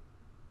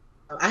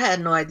 I had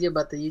no idea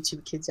about the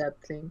YouTube Kids app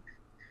thing,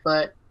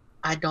 but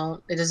I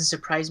don't. It doesn't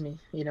surprise me,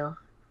 you know.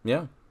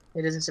 Yeah.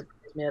 It doesn't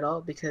surprise me at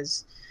all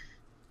because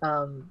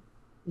um,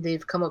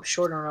 they've come up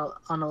short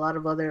on a lot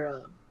of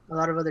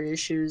other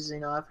issues. You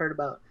know, I've heard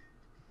about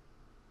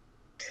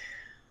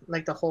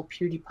like the whole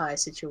PewDiePie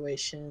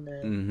situation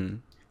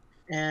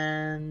Mm-hmm.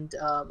 and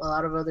a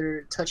lot of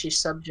other touchy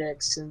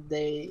subjects, and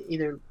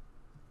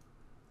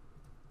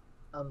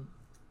um,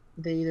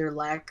 they either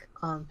lack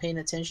on paying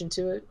attention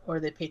to it or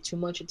they pay too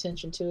much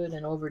attention to it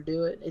and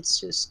overdo it.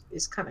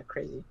 It's kind of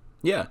crazy.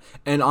 Yeah,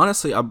 and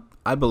honestly,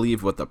 I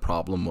believe what the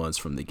problem was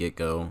from the get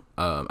go.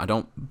 I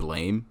don't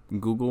blame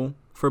Google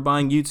for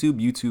buying YouTube.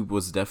 YouTube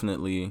was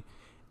definitely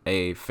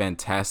a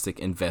fantastic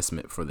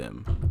investment for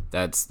them.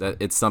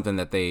 It's something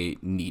that they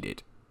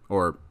needed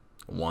or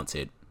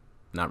wanted,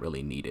 not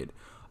really needed.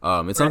 It's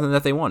Right. something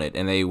that they wanted,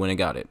 and they went and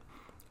got it.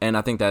 And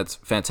I think that's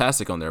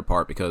fantastic on their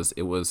part, because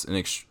it was an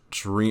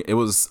extreme. It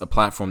was a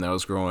platform that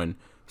was growing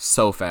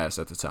so fast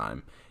at the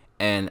time,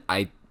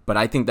 but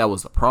I think that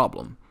was the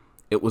problem.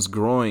 It was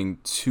growing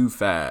too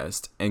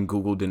fast, and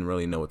Google didn't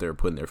really know what they were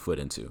putting their foot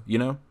into.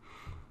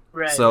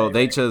 Right, So right,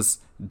 they right.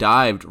 just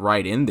dived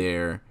right in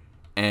there,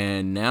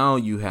 and now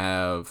you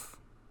have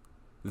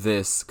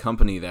this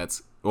company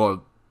that's,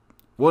 well,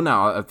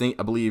 now I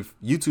believe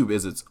YouTube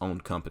is its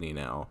own company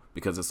now,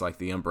 because it's like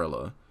the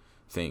umbrella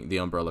thing, the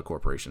umbrella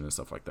corporation and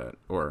stuff like that,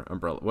 or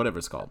umbrella, whatever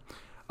it's called.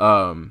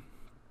 Um,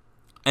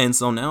 and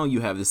so now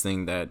you have this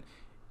thing that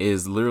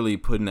is literally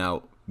putting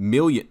out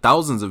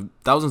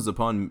thousands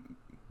upon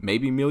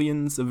maybe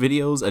millions of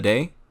videos a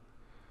day.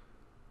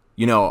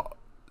 You know,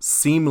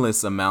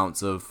 seamless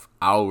amounts of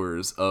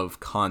hours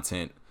of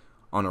content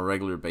on a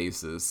regular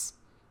basis,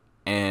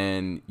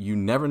 and you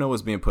never know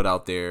what's being put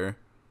out there.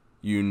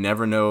 You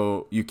never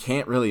know. You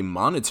can't really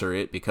monitor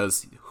it,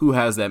 because who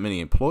has that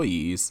many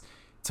employees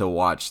to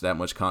watch that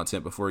much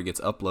content before it gets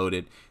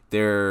uploaded?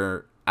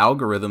 Their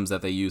algorithms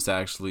that they use to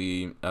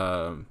actually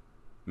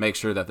make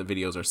sure that the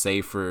videos are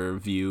safe for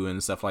view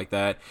and stuff like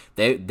that,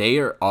 they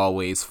are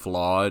always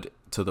flawed,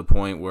 to the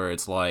point where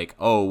it's like,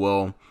 oh,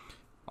 well,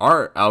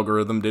 our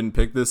algorithm didn't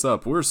pick this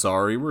up. We're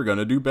sorry. We're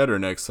gonna do better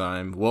next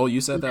time. Well, you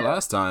said that Yeah,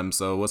 last time,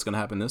 so what's gonna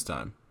happen this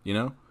time?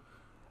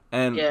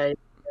 And yeah,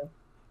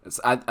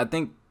 I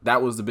think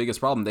that was the biggest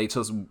problem. They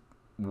just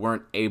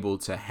weren't able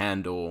to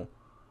handle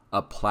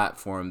a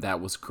platform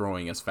that was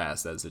growing as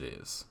fast as it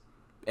is,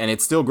 and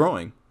it's still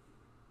growing.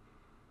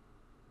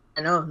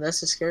 I know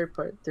that's the scary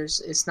part.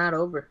 It's not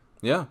over.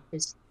 Yeah.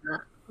 It's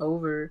not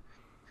over.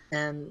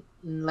 And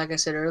like I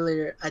said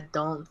earlier, I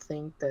don't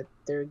think that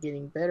they're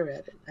getting better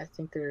at it. I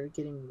think they're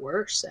getting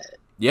worse at it.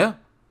 Yeah,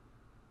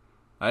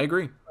 I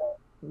agree.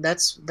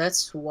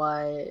 That's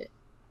why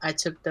I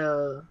took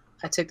the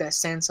I took that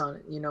stance on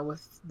it,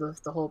 with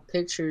the whole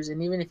pictures.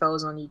 And even if I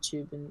was on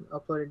YouTube and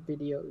uploaded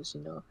videos,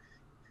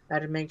 I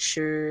had to make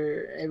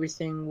sure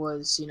everything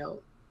was,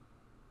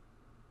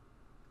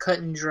 cut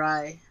and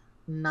dry,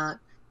 not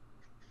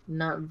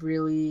not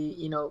really,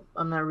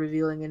 I'm not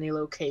revealing any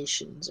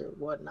locations or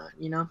whatnot,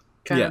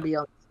 trying to Yeah, be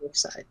on the safe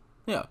side.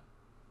 yeah.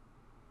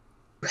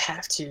 You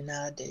have to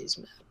nowadays,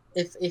 man.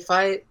 If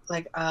I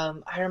like,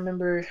 I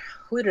remember,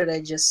 who did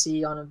I just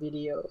see on a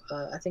video?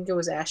 I think it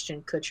was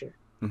Ashton Kutcher.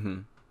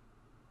 Mm-hmm.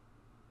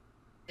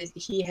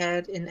 He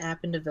had an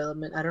app in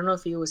development. I don't know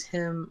if it was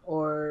him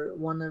or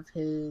one of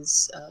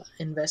his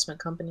investment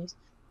companies.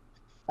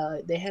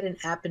 They had an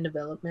app in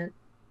development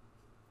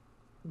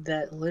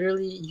that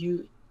literally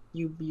you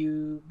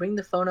bring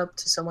the phone up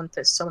to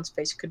someone's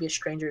face. It could be a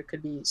stranger, it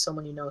could be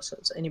someone you know, so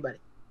anybody.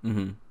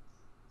 Mm-hmm.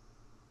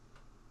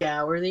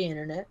 Scour the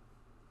internet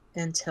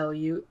and tell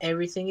you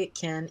everything it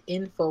can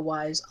info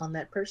wise on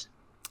that person.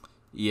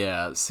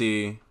 Yeah.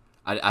 See,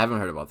 I haven't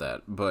heard about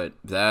that, but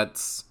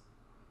that's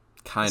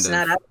kind It's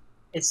not of out.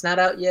 It's not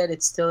out yet.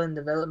 It's still in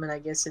development. I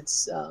guess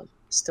it's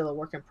still a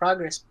work in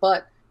progress.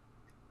 But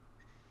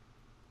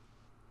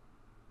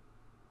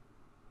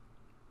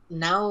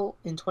now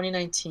in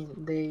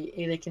 2019,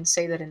 they can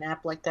say that an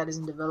app like that is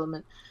in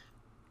development.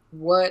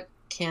 What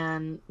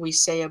can we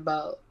say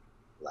about,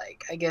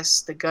 like, I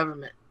guess the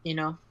government?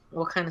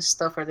 What kind of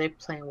stuff are they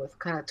playing with? What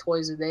kind of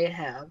toys do they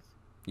have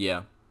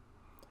yeah.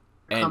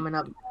 And coming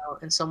up now?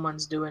 And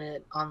someone's doing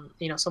it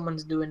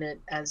someone's doing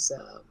it as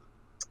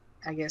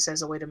I guess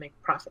as a way to make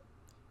profit.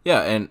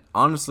 yeah, and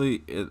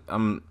honestly,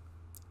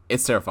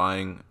 it's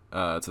terrifying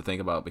to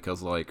think about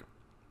because like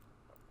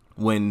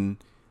when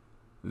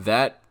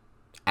that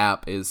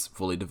app is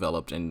fully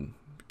developed and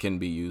can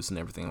be used and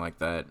everything like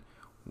that,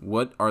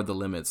 what are the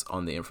limits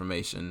on the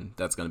information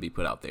that's going to be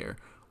put out there?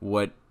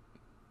 What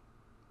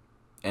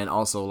and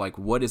also like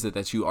what is it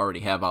that you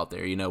already have out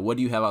there? What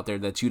do you have out there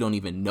that you don't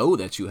even know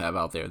that you have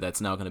out there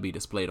that's now going to be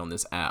displayed on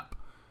this app?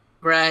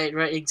 Right,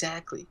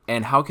 exactly.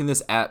 And how can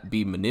this app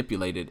be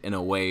manipulated in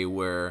a way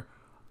where,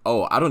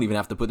 oh, I don't even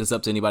have to put this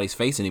up to anybody's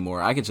face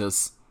anymore. I could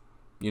just,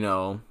 you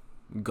know,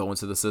 go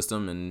into the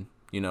system and,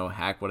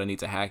 hack what I need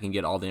to hack and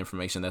get all the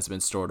information that's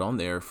been stored on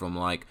there from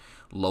like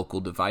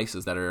local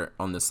devices that are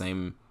on the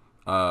same,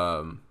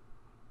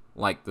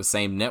 like the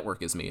same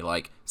network as me.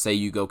 Like, say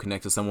you go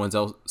connect to someone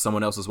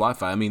else's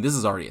Wi-Fi. I mean, this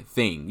is already a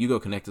thing. You go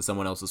connect to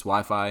someone else's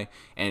Wi-Fi,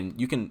 and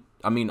you can.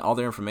 I mean, all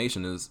their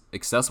information is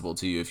accessible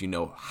to you if you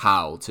know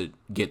how to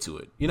get to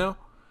it.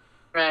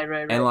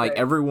 And like Right.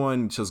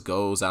 everyone just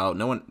goes out.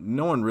 No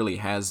one really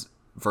has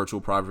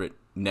virtual private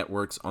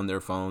networks on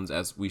their phones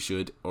as we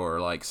should, or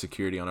like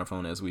security on our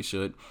phone as we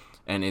should.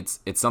 And it's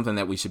something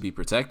that we should be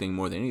protecting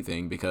more than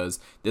anything, because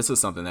this is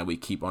something that we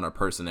keep on our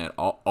person at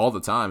all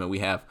the time, and we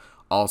have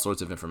all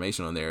sorts of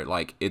information on there.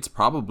 Like, it's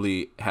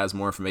probably has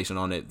more information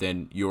on it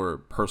than your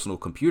personal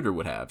computer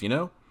would have.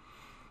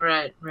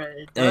 Right.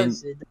 It And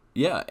does.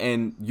 yeah,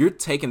 and you're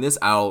taking this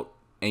out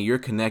and you're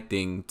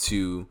connecting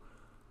to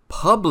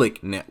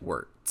public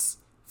networks,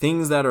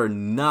 things that are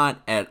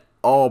not at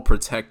all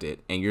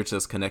protected, and you're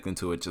just connecting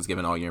to it, just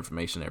giving all your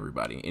information to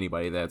everybody.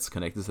 Anybody that's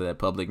connected to that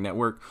public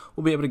network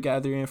will be able to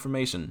gather your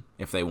information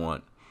if they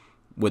want,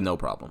 with no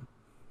problem.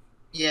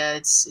 Yeah,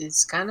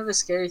 it's kind of a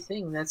scary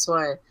thing. That's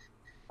why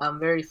I'm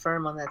very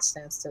firm on that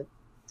stance that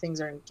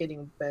things aren't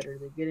getting better;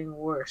 they're getting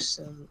worse,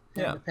 and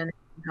Yeah, depending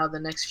on how the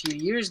next few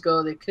years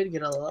go, they could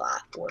get a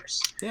lot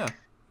worse. yeah,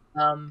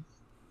 Um,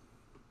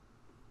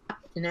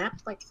 an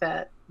app like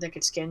that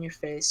could scan your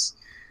face.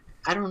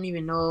 I don't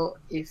even know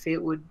if it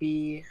would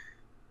be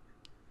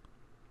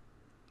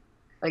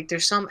like,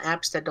 there's some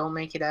apps that don't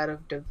make it out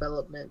of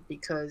development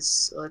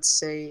because, let's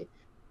say,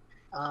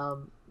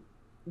 um,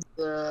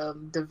 the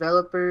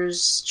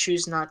developers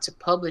choose not to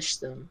publish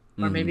them,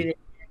 or maybe mm-hmm.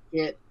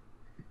 they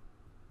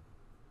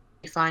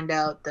find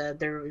out that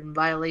they're in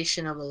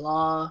violation of a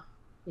law,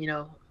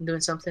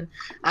 doing something.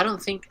 I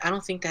don't think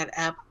that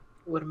app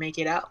would make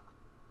it out.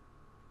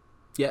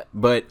 Yeah.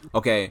 But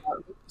okay,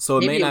 so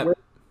it may Maybe it not. will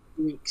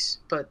in weeks,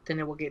 but then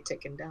it will get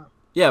taken down.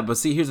 Yeah, but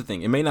see, here's the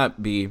thing: it may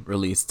not be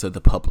released to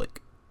the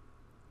public,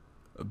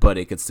 but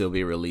it could still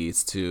be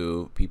released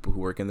to people who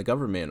work in the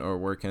government or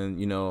work in,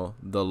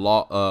 the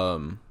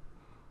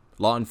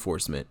law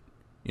enforcement,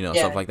 stuff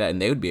Yeah, like that,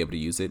 and they would be able to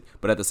use it.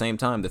 But at the same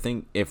time, the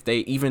thing,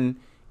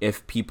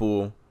 if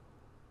people,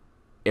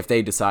 if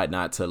they decide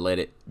not to let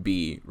it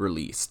be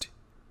released,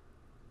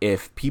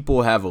 if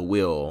people have a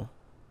will,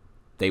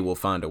 they will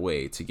find a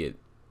way to get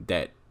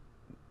that,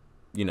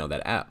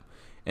 that app.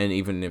 And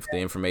even if the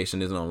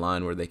information isn't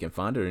online where they can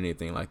find it or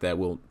anything like that,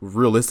 well,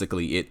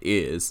 realistically, it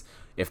is.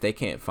 If they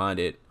can't find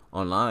it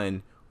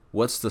online,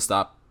 what's to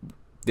stop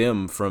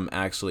them from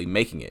actually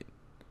making it?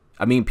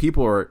 I mean,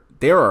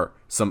 there are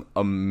some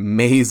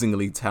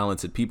amazingly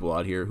talented people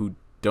out here who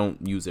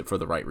don't use it for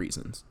the right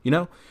reasons. You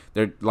know,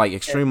 they're like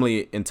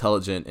extremely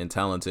intelligent and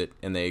talented,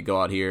 and they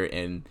go out here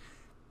and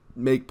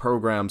make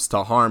programs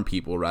to harm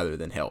people rather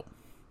than help.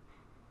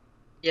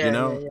 You Yeah, yeah,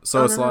 know, yeah. so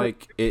No, it's no, no.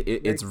 like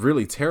it's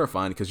really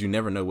terrifying because you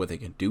never know what they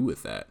can do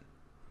with that.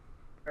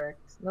 Correct.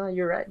 No,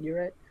 you're right.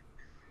 You're right.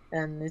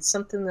 And it's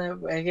something that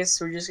I guess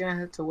we're just gonna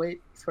have to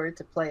wait for it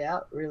to play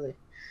out, really.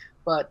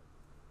 But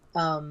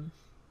um,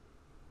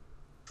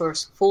 for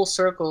full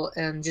circle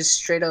and just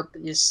straight up,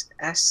 just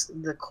ask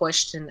the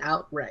question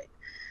outright.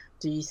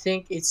 Do you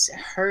think it's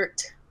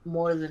hurt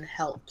more than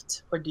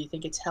helped, or do you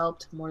think it's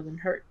helped more than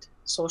hurt?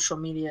 Social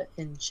media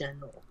in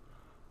general.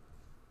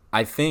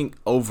 I think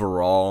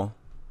overall,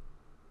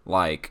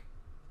 like,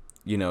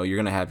 you know, you're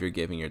gonna have your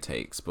giving your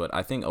takes, but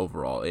I think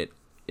overall it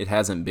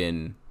hasn't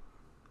been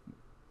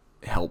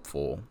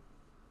helpful.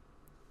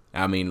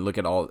 I mean, look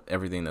at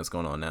everything that's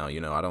going on now.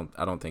 You know, I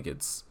don't think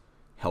it's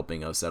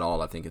helping us at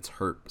all. I think it's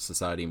hurt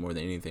society more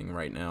than anything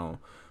right now.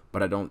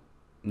 But I don't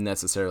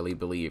necessarily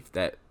believe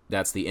that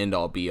that's the end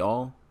all be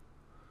all.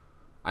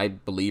 I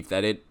believe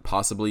that it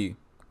possibly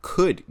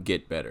could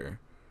get better.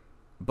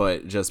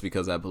 But just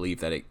because I believe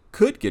that it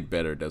could get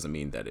better doesn't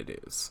mean that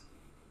it is.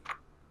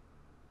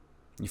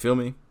 You feel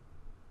me?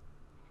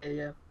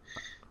 Yeah.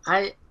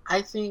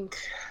 I think,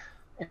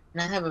 and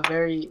I have a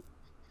very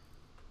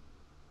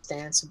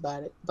stance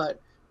about it,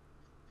 but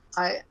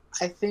I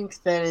I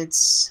think that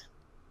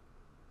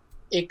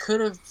it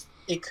could have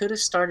it could have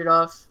started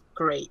off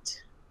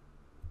great.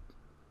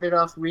 Started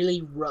off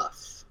really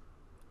rough.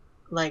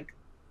 Like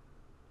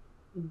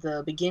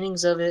the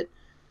beginnings of it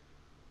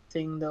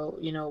thing though,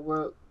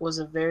 was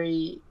a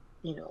very,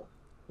 you know,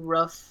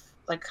 rough,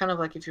 like kind of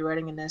like if you're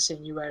writing an essay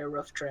and you write a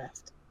rough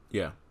draft.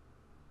 Yeah.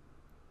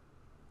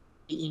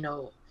 You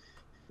know,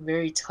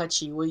 very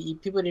touchy.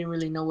 People didn't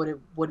really know what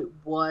it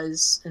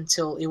was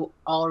until it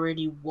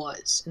already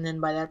was, and then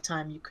by that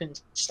time you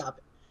couldn't stop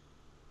it.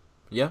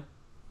 Yeah.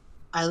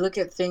 I look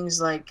at things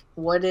like,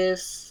 what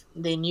if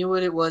they knew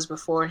what it was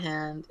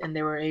beforehand and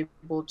they were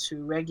able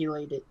to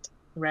regulate it,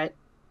 right?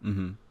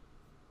 Mm-hmm.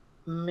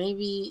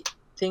 Maybe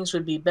things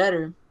would be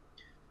better.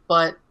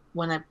 But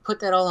when I put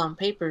that all on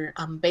paper,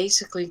 I'm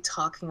basically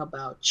talking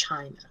about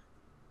China.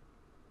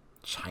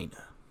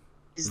 China.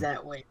 Is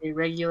that way? They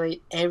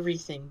regulate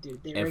everything,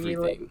 dude.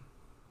 Everything.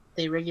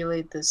 They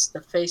regulate the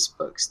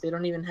Facebooks. They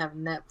don't even have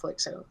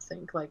Netflix, I don't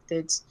think. Like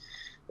it's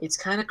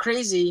kind of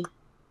crazy,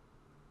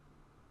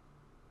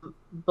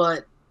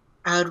 but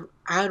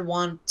I'd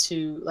want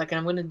to, like,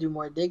 I'm gonna do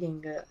more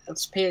digging.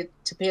 Let's pay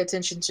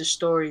attention to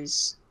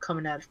stories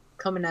coming out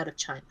of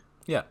China.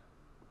 Yeah.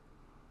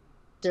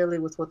 Necessarily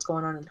with what's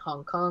going on in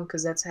Hong Kong,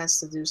 because that has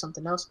to do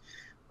something else,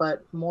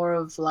 but more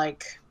of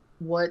like,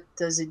 what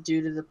does it do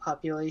to the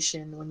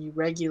population when you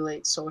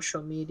regulate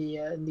social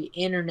media and the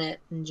internet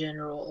in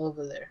general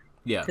over there?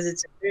 Yeah. Because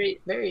it's a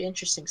very, very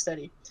interesting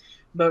study.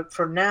 But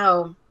for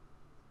now,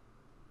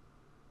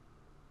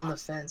 on the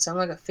fence, I'm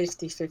like a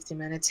 50-50,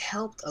 man. It's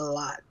helped a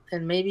lot.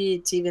 And maybe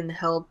it's even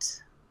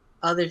helped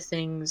other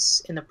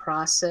things in the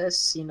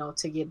process,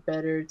 to get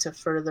better, to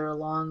further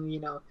along,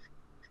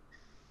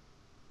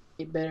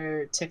 get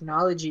better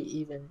technology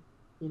even,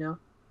 you know?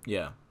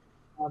 Yeah.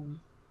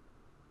 Um,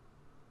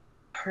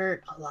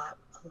 hurt a lot,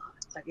 a lot.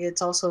 Like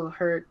it's also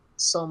hurt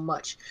so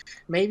much.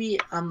 Maybe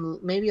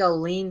I'll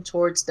lean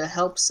towards the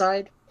help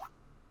side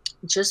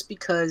just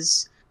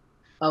because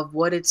of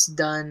what it's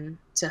done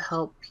to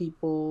help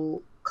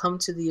people come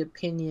to the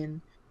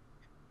opinion,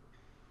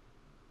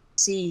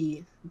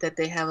 see that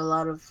they have a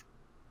lot of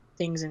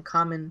things in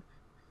common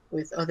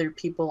with other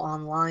people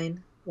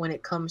online when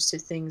it comes to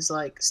things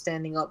like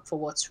standing up for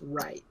what's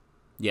right.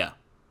 Yeah.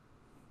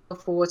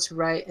 For what's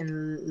right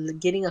and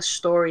getting a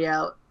story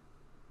out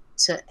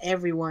to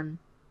everyone,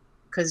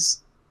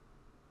 because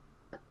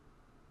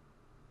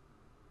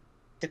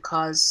to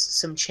cause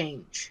some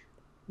change,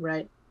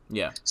 right?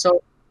 Yeah.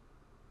 So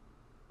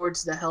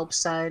towards the help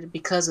side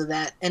because of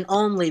that and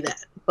only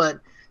that. But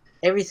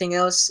everything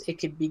else, it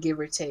could be give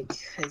or take.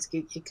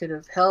 It could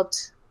have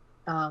helped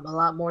a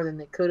lot more than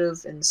it could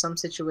have. In some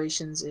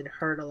situations, it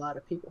hurt a lot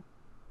of people.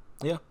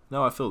 Yeah.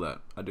 No, I feel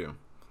that. I do.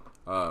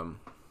 Um,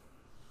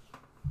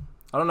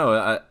 I don't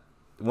know.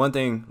 One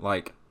thing,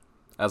 like,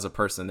 as a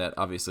person that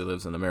obviously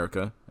lives in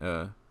America,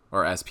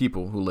 or as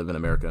people who live in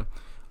America,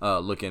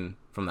 looking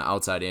from the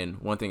outside in,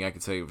 one thing I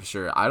can tell you for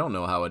sure, I don't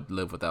know how I'd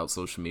live without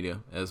social media.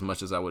 As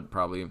much as I would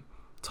probably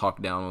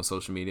talk down on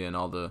social media and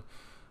all the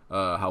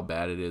how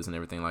bad it is and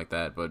everything like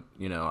that, but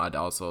I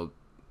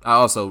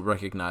also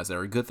recognize there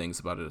are good things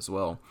about it as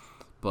well.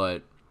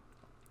 But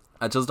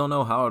I just don't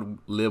know how I'd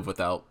live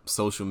without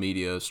social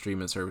media,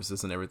 streaming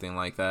services, and everything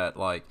like that.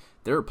 Like,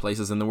 there are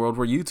places in the world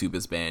where YouTube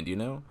is banned, you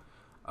know?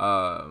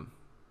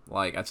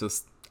 Like,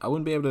 I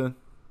wouldn't be able to.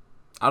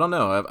 I don't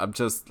know. I'm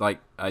just, like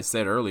I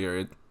said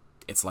earlier,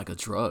 it's like a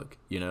drug,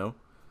 you know?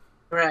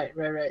 Right,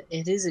 right, right.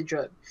 It is a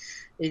drug.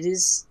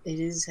 Has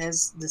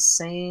the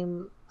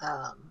same.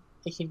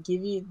 It can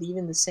give you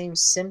even the same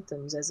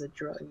symptoms as a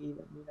drug,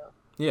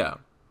 Yeah.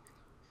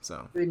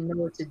 So. You wouldn't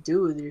know what to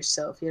do with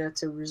yourself. You have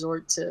to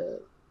resort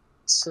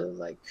to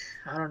like,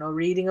 I don't know,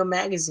 reading a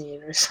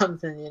magazine or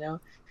something,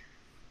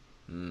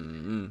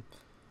 Mm-hmm.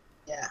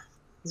 Yeah,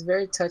 it's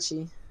very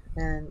touchy,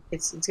 and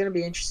it's gonna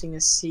be interesting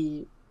to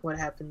see what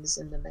happens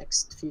in the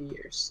next few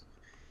years.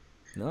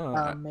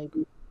 No,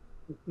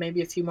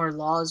 Maybe a few more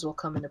laws will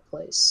come into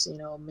place.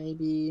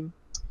 Maybe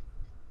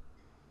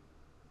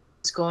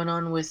what's going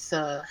on with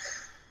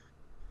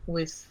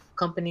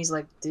companies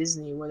like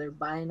Disney, where they're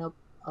buying up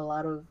a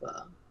lot of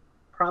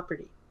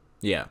property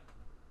yeah,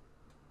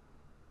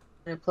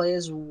 and play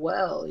as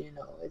well.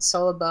 It's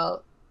all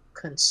about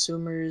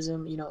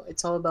consumerism.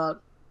 It's all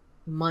about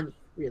money,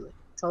 really.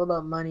 It's all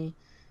about money,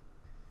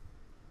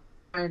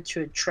 trying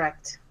to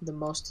attract the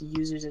most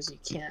users as you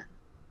can.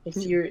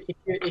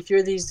 If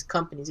you're these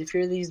companies, if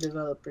you're these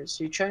developers,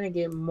 you're trying to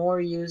get more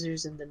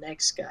users than the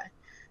next guy,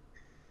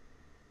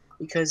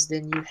 because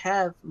then you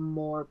have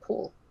more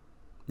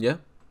yeah,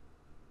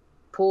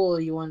 pull.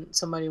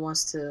 Somebody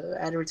wants to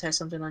advertise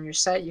something on your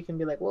site, you can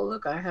be like, well,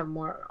 look, I have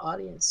more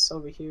audience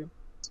over here,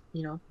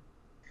 you know.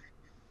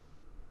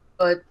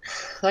 But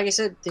like I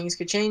said, things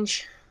could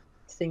change.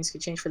 Things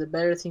could change for the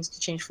better. Things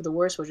could change for the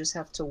worse. We'll just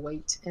have to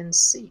wait and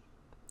see.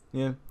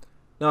 yeah.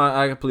 No,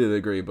 I completely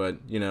agree. But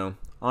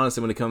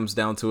honestly, when it comes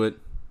down to it,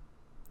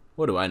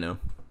 what do I know?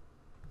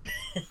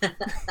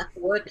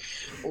 what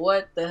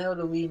what the hell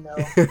do we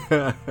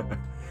know?